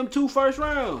gonna get them 2 first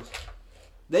rounds.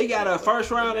 They got a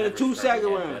first round and a 2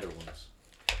 second round. Better ones.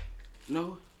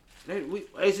 No,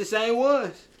 it's the same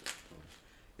ones.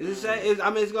 It's the same.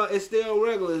 It's still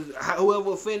regular.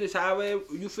 Whoever finish, however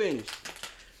you finish.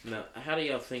 Now, how do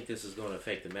y'all think this is going to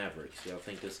affect the Mavericks? Y'all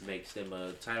think this makes them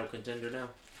a title contender now?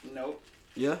 Nope.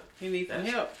 Yeah. He needs some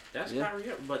help. That's Yeah. Kyrie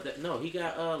Irving, but no, he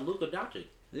got Luka Doncic.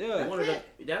 Yeah.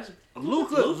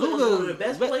 Luka is one of the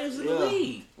best players in the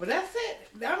league. Well, that's it.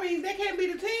 I mean, they can't be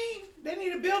the team. They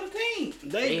need to build a team.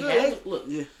 They Look,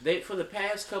 yeah. they for the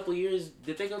past couple of years,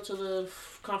 did they go to the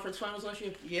conference finals last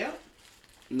year? Yeah.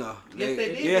 No. Yes, they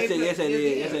did. Yes, they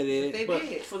did. Yes, They did. they But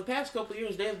did. for the past couple of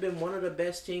years, they have been one of the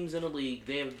best teams in the league.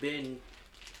 They have been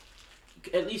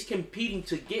at least competing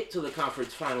to get to the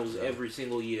conference finals every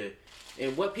single year.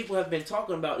 And what people have been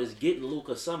talking about is getting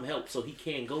Luka some help so he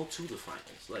can go to the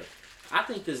finals. Like, I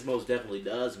think this most definitely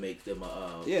does make them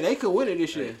Yeah, they could win it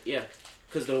this year. yeah,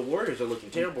 because the Warriors are looking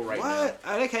terrible right now. What?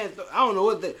 They can't. I don't know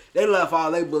what they left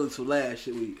all their bullets for last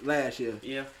year.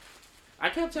 Yeah, I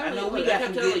kept telling I know you. we I got kept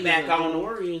some telling get you back that on the them.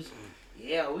 Warriors.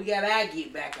 Yeah, we got our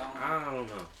get back on. I don't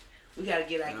know. We got to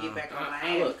get our get back on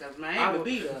Miami look, because Miami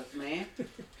beat us, man.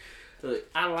 Look,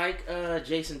 I like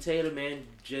Jason Tatum and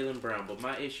Jaylen Brown, but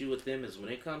my issue with them is when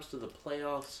it comes to the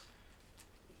playoffs,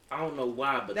 I don't know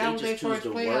why, but That they was just their choose first the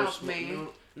playoffs, worst. man.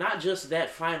 Not just that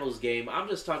finals game. I'm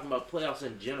just talking about playoffs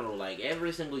in general. Like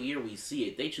every single year we see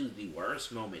it, they choose the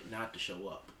worst moment not to show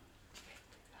up.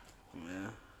 Yeah.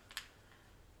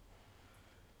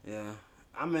 Yeah.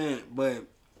 I mean, but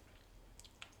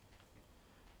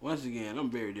once again, I'm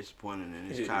very disappointed in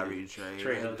this Kyrie trade.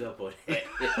 Trey hung up on it.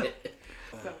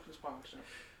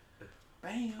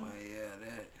 Bam. Well, yeah,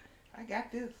 that. I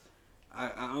got this.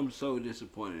 I'm so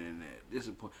disappointed in that.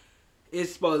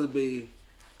 It's supposed to be.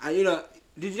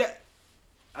 Did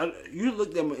you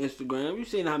looked at my Instagram? You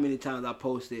seen how many times I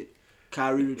posted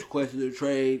Kyrie requested a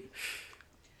trade,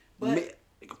 But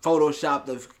photoshopped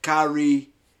of Kyrie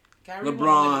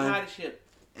LeBron,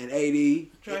 and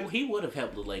AD. He would have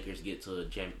helped the Lakers get to a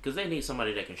champion because they need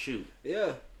somebody that can shoot.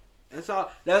 Yeah, that's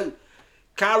all.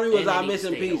 Kyrie was And they our need to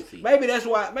missing stay piece. healthy. Maybe that's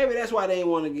why they didn't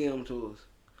want to give him to us.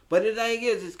 But the thing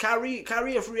is Kyrie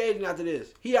a free agent after this.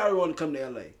 He already want to come to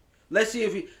LA. Let's see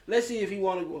if he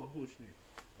want to go. Who's name?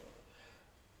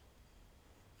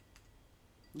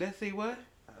 let's see what.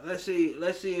 Let's see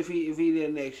if he there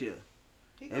next year.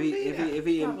 If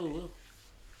he Probably will.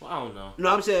 Well, I don't know. No,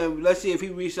 I'm saying let's see if he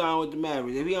re-sign with the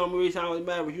Mavericks. If he don't re-sign with the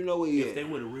Mavericks, you know what he If is. they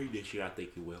win a ring this year, I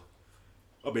think he will.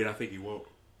 I mean, I think he won't.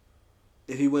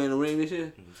 If he win a ring this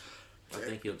year, I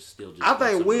think he'll still just. I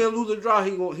think win, lose, or draw,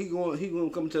 he gonna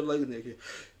come to the Lakers next year.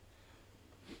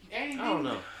 I don't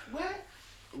know. What?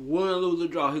 Win, lose, or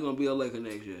draw, he gonna be a Laker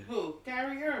next year. Who?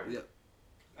 Kyrie Irving? Yep.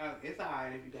 It's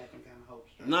alright if you got some kind of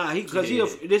hopes. Right?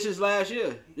 Nah, this is last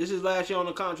year. This is last year on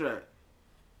the contract.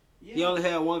 Yeah. He only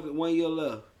had one year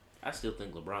left. I still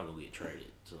think LeBron gonna get traded.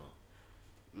 So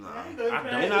Nah, They're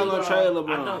They're not gonna trade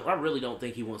LeBron. I really don't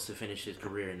think he wants to finish his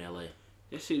career in LA.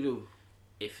 Yes, he do.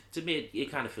 If to me,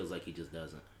 it kind of feels like he just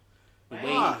doesn't.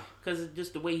 Why? Because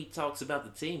just the way he talks about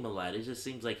the team a lot, it just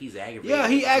seems like he's aggravated. Yeah,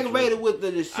 he with the aggravated situation. with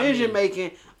the decision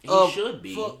making. He should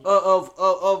be. Rob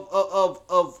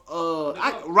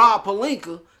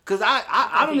Pelinka, because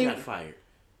I don't he even. got fired.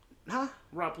 Huh?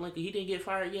 Rob Pelinka, he didn't get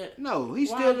fired yet. No, he's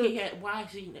still. Why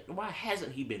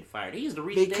hasn't he been fired? He's the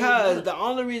reason. Because the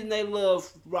only reason they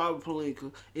love Robert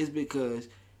Pelinka is because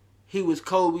he was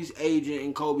Kobe's agent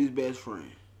and Kobe's best friend.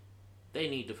 they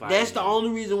need to fire. That's him. the only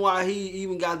reason why he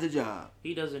even got the job.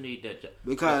 He doesn't need that job.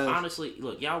 Because- But honestly,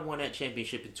 look, y'all won that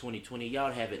championship in 2020.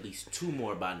 Y'all have at least 2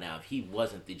 more by now. If he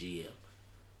wasn't the GM,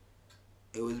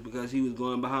 It was because he was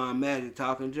going behind Magic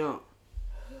talking junk.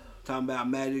 Talking about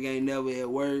Magic ain't never at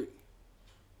work.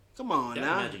 Come on That's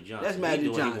now. Magic Johnson. That's He Magic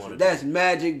do what he Johnson. wanna That's do.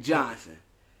 Magic Johnson.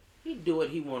 he do what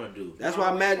he want to do. That's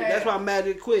why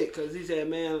Magic quit, because he said,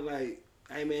 man, like,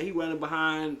 hey man, he running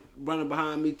behind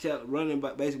me,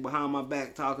 basically behind my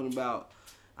back, talking about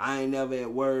I ain't never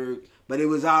at work. But it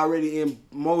was already in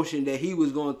motion that he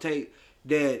was gonna take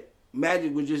that.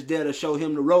 Magic was just there to show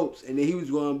him the ropes, and then he was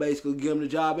going to basically give him the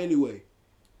job anyway.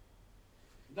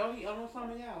 Don't he own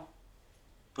some of y'all?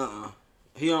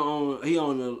 He on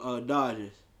the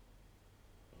Dodgers.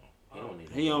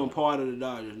 He on part of the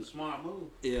Dodgers. Smart move.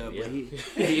 Yeah, Yeah. but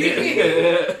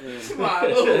he. Smart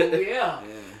move. Yeah.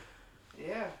 Yeah.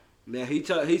 Yeah. Now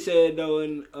he said though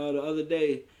in the other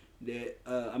day that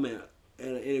in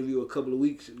an interview a couple of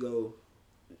weeks ago,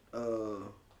 or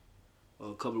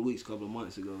a couple of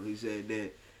months ago, he said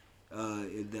that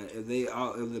if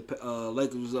the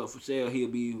Lakers was up for sale, he'll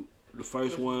be the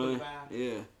first one,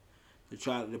 to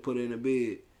try to put in a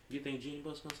bid. You think Jeannie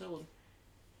Buss gonna sell him?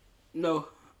 No,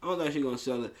 I don't think she's gonna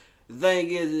sell it. The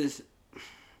thing is,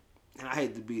 and I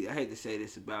hate to say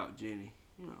this about Jenny,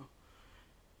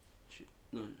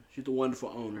 she's a wonderful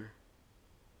owner,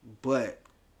 but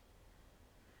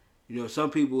some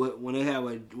people when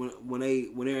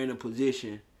they're in a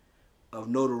position of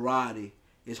notoriety,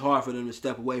 it's hard for them to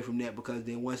step away from that, because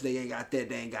then once they ain't got that,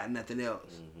 they ain't got nothing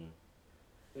else. Mm-hmm.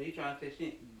 So you trying to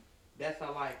say that's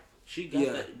her life? She got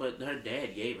that, but her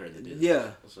dad gave her the business.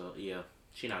 Yeah. So yeah,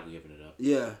 she not giving it up.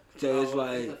 Yeah, so it's It's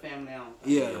like a family owned.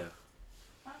 yeah.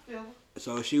 I feel it.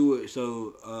 So she would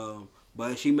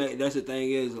but she made. That's the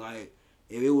thing is, like,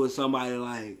 if it was somebody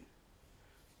like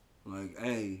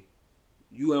hey,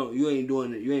 you ain't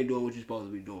doing what you're supposed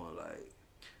to be doing, like.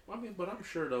 I mean, but I'm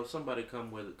sure though somebody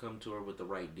come to her with the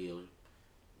right deal.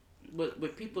 But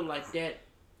with people like that,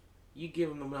 you give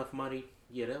them enough money,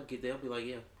 yeah, they'll be like,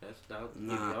 yeah, I'll give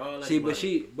you all that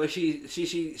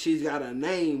money. She's got a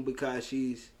name because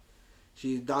she's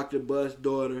Dr. Buss'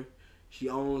 daughter. She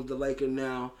owns the Lakers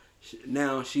now.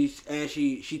 She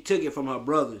took it from her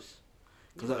brothers.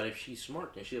 But if she's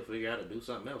smart, then she'll figure out to do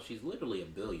something else. She's literally a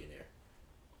billionaire.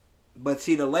 But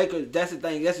see, the Lakers, that's the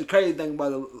thing. That's the crazy thing about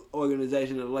the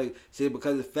organization of the Lakers. See,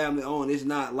 because it's family owned, it's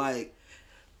not like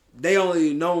they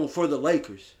only known for the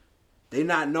Lakers. they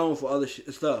not known for other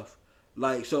stuff.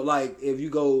 Like so, like if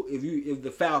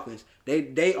the Falcons,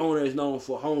 they owner is known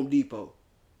for Home Depot.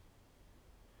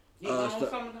 He owns some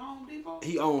of the Home Depot?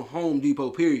 He owned Home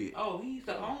Depot, period. Oh, he's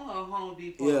the owner of Home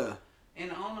Depot. Yeah.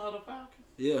 And the owner of the Falcons?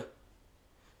 Yeah.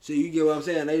 So you get what I'm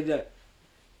saying?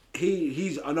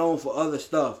 He's known for other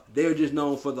stuff. They're just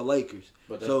known for the Lakers.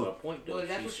 But that's my point, though. Well,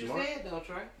 that's what smart. you said, though,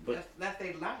 Trey. But that's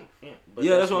their life. Yeah, but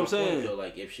that's what I'm my saying. Point, though.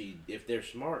 Like if they're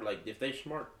smart,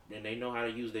 and they know how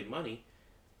to use their money,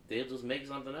 they'll just make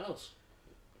something else.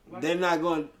 They're not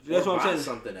going. That's what I'm saying.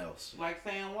 Something else. Like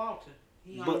Sam Walton,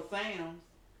 he owns Sam's,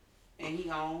 and he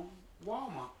owns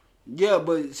Walmart. Yeah,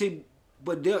 but see,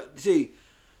 with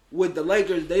the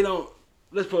Lakers, they don't.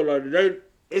 Let's put it like they.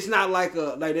 It's not like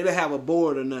they don't have a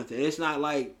board or nothing. It's not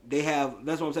like they have.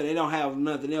 That's what I'm saying. They don't have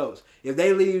nothing else. If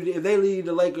they leave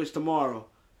the Lakers tomorrow,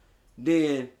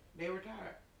 then they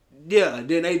retire. Yeah,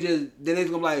 then they just gonna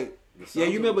be like, yeah.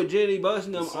 You remember Jenny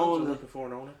busting them on looking for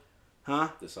an owner? Huh?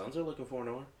 The Suns are looking for an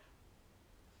owner.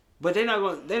 But they're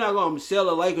not gonna sell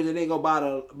the Lakers and they go buy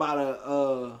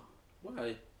the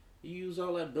Why? You use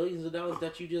all that billions of dollars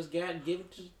that you just got and give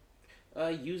it to.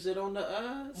 Use it on the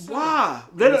Suns. Why?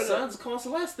 The Suns cost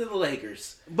less than the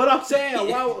Lakers. But I'm saying,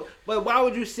 why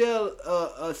would you sell?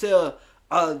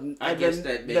 I guess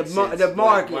that makes sense. The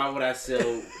market. Why would I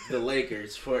sell the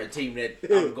Lakers for a team that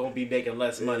I'm gonna be making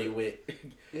less money with?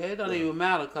 Yeah, it don't even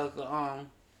matter because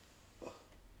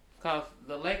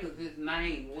the Lakers'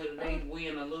 name, whether they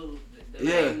win or lose,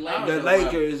 the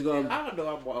Lakers is gonna. I don't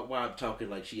know why I'm talking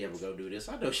like she ever gonna do this.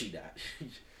 I know she not.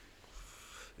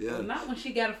 Yeah. Well, not when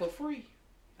she got it for free.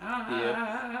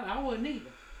 I wouldn't either.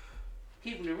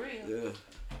 Keeping it real. Yeah.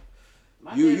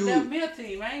 My you left me a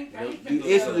team, you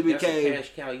instantly became that's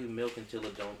a cash cow. You milk until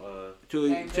it don't. Till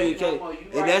you can't.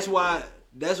 And that's why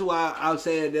I'm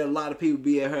saying that a lot of people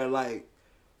be at her like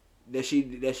that she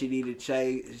needed to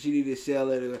change. She needed to sell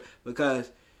it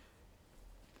because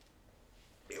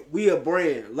we a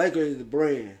brand. Lakers is a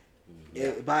brand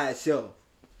by itself.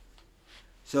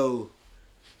 So.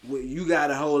 You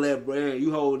gotta hold that brand.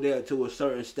 You hold that to a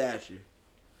certain stature.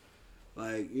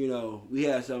 Like we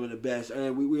have some of the best,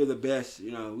 and we're the best.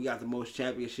 We got the most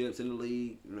championships in the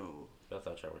league. I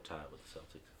thought y'all were tied with the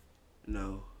Celtics.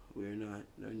 No, we're not.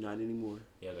 No, not anymore.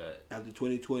 Y'all got after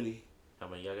 2020. How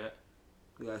many y'all got?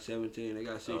 We got 17. They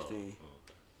got 16.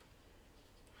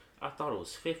 I thought it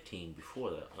was 15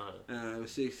 before that. It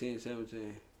was 16,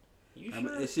 17. You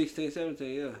sure? It's 16,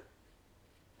 17. Yeah.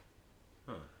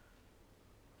 Huh.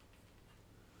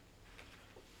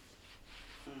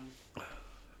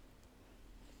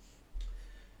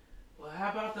 Well,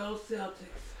 how about those Celtics?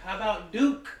 How about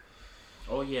Duke?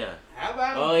 Oh yeah. How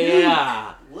about Duke?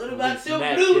 Yeah. What about your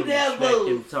Blue Devils?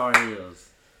 Them Tar Heels.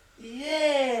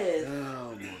 Yes.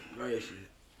 Oh my gracious.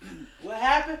 What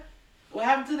happened? What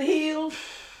happened to the Heels?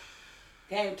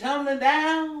 Came tumbling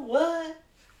down. What?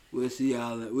 We'll see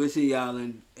y'all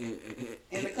in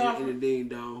the Ding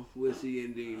Dong. We'll see you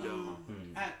in Ding Dong.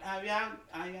 Are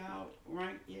y'all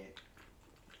ranked yet?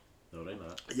 No, they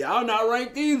not. Y'all not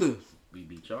ranked either. We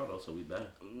beat y'all though, so we better.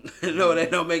 No, they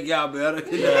don't make y'all better.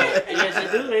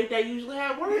 Yes, they do. Ain't that usually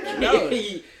how it works? No.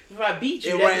 If I beat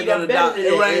you, it rains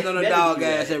on the dog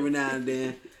ass every now and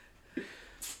then.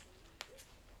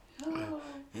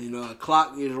 A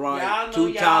clock is right. Y'all know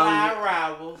y'all our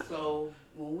rivals, so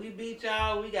when we beat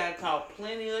y'all, we gotta talk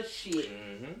plenty of shit.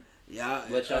 Mm-hmm. Yeah,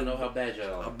 let y'all know how bad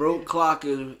y'all are. A broke clock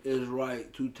is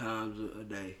right 2 times a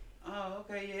day. Oh,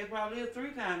 okay, yeah, it probably is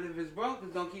 3 times. If it's broke,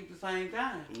 it's gonna keep the same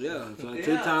time. Yeah, so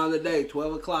 2 times a day,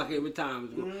 12 o'clock every time.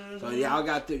 Mm-hmm. So y'all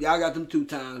got them 2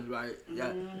 times right.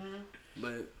 Mm-hmm.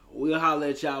 But we'll holler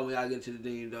at y'all when y'all get to the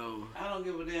Ding Dong. I don't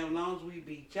give a damn. As long as we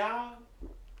beat y'all,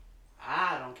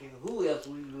 I don't care who else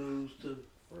we lose to.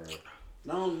 Right. As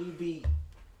long as we beat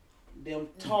them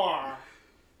Tar,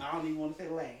 I don't even want to say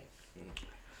last.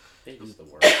 They just the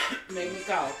worst. Make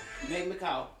me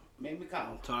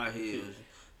call.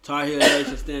 Tar Heel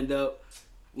Nation stand up.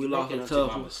 We lost a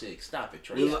tough one. Stop it,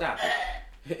 Trey. Stop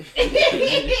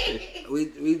it.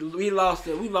 we lost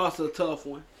a tough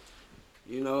one.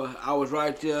 I was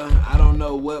right there. I don't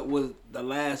know what was the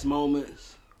last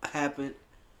moments happened.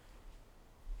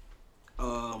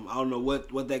 I don't know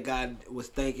what that guy was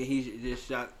thinking. He just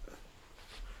shot.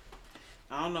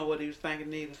 I don't know what he was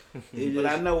thinking either. But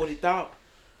I know what he thought.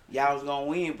 Y'all was gonna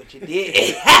win, but you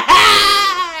didn't.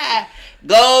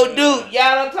 Go Duke!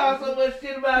 Y'all don't talk so much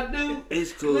shit about Duke.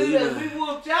 It's cool. We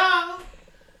whooped y'all.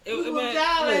 It's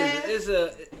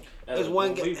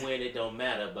one game. We win, it don't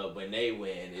matter. But when they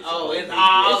win, it's all okay.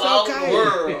 over the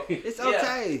world. It's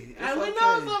okay. We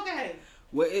know it's okay.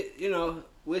 Well,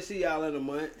 we'll see y'all in a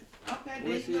month. Okay,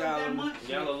 We'll then see you y'all that in- much.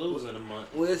 Y'all are losing a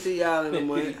month. We'll see y'all in a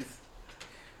month.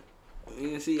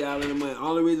 We can see y'all in a month.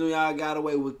 Only reason y'all got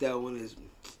away with that one is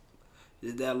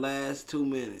that last 2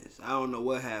 minutes. I don't know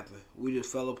what happened. We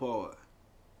just fell apart.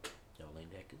 Y'all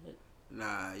ain't that good.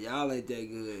 Nah, y'all ain't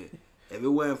that good. If it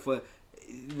wasn't for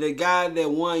the guy that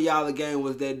won y'all the game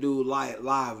was that dude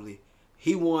Lively.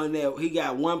 He won that. He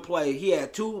got one play. He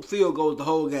had 2 field goals the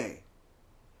whole game,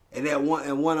 and one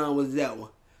of them was that one.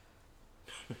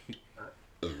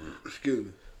 Excuse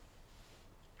me.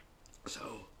 So,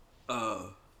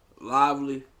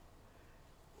 Lively.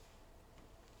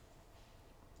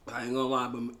 I ain't gonna lie,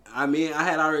 but I mean, I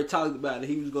had already talked about it.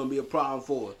 He was gonna be a problem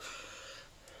for us.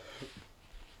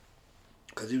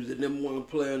 Because he was the #1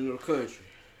 player in the country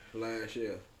last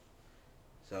year.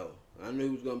 So, I knew he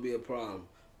was going to be a problem.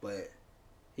 But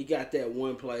he got that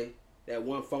one play, that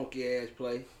one funky-ass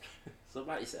play.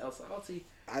 Somebody sound salty.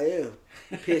 I am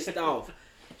pissed off.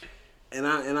 And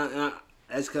I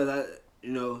that's because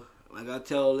like I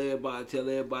tell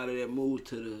everybody that moved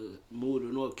to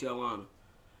North Carolina,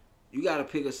 you got to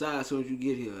pick a side as soon as you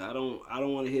get here. I don't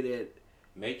want to hear that.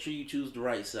 Make sure you choose the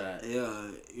right side.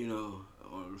 Yeah,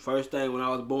 the first thing when I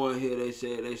was born here, they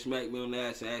said they smacked me on the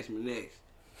ass and asked me next.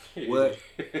 What?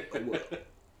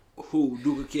 Who?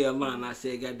 Duke of Carolina. I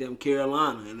said, goddamn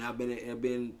Carolina, and I've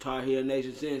been Tar Heel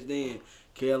Nation since then.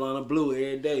 Carolina blue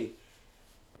every day.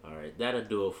 All right, that'll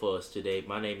do it for us today.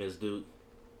 My name is Duke,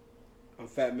 I'm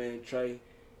Fat Man Trey.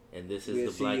 and this is We'll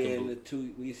the see Black you and in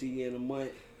Blue. we see you in a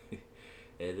month.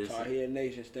 And Tar Heel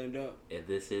Nation, stand up.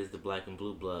 this is the Black and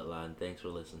Blue Bloodline. Thanks for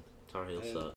listening. Tar Heel Yeah. suck.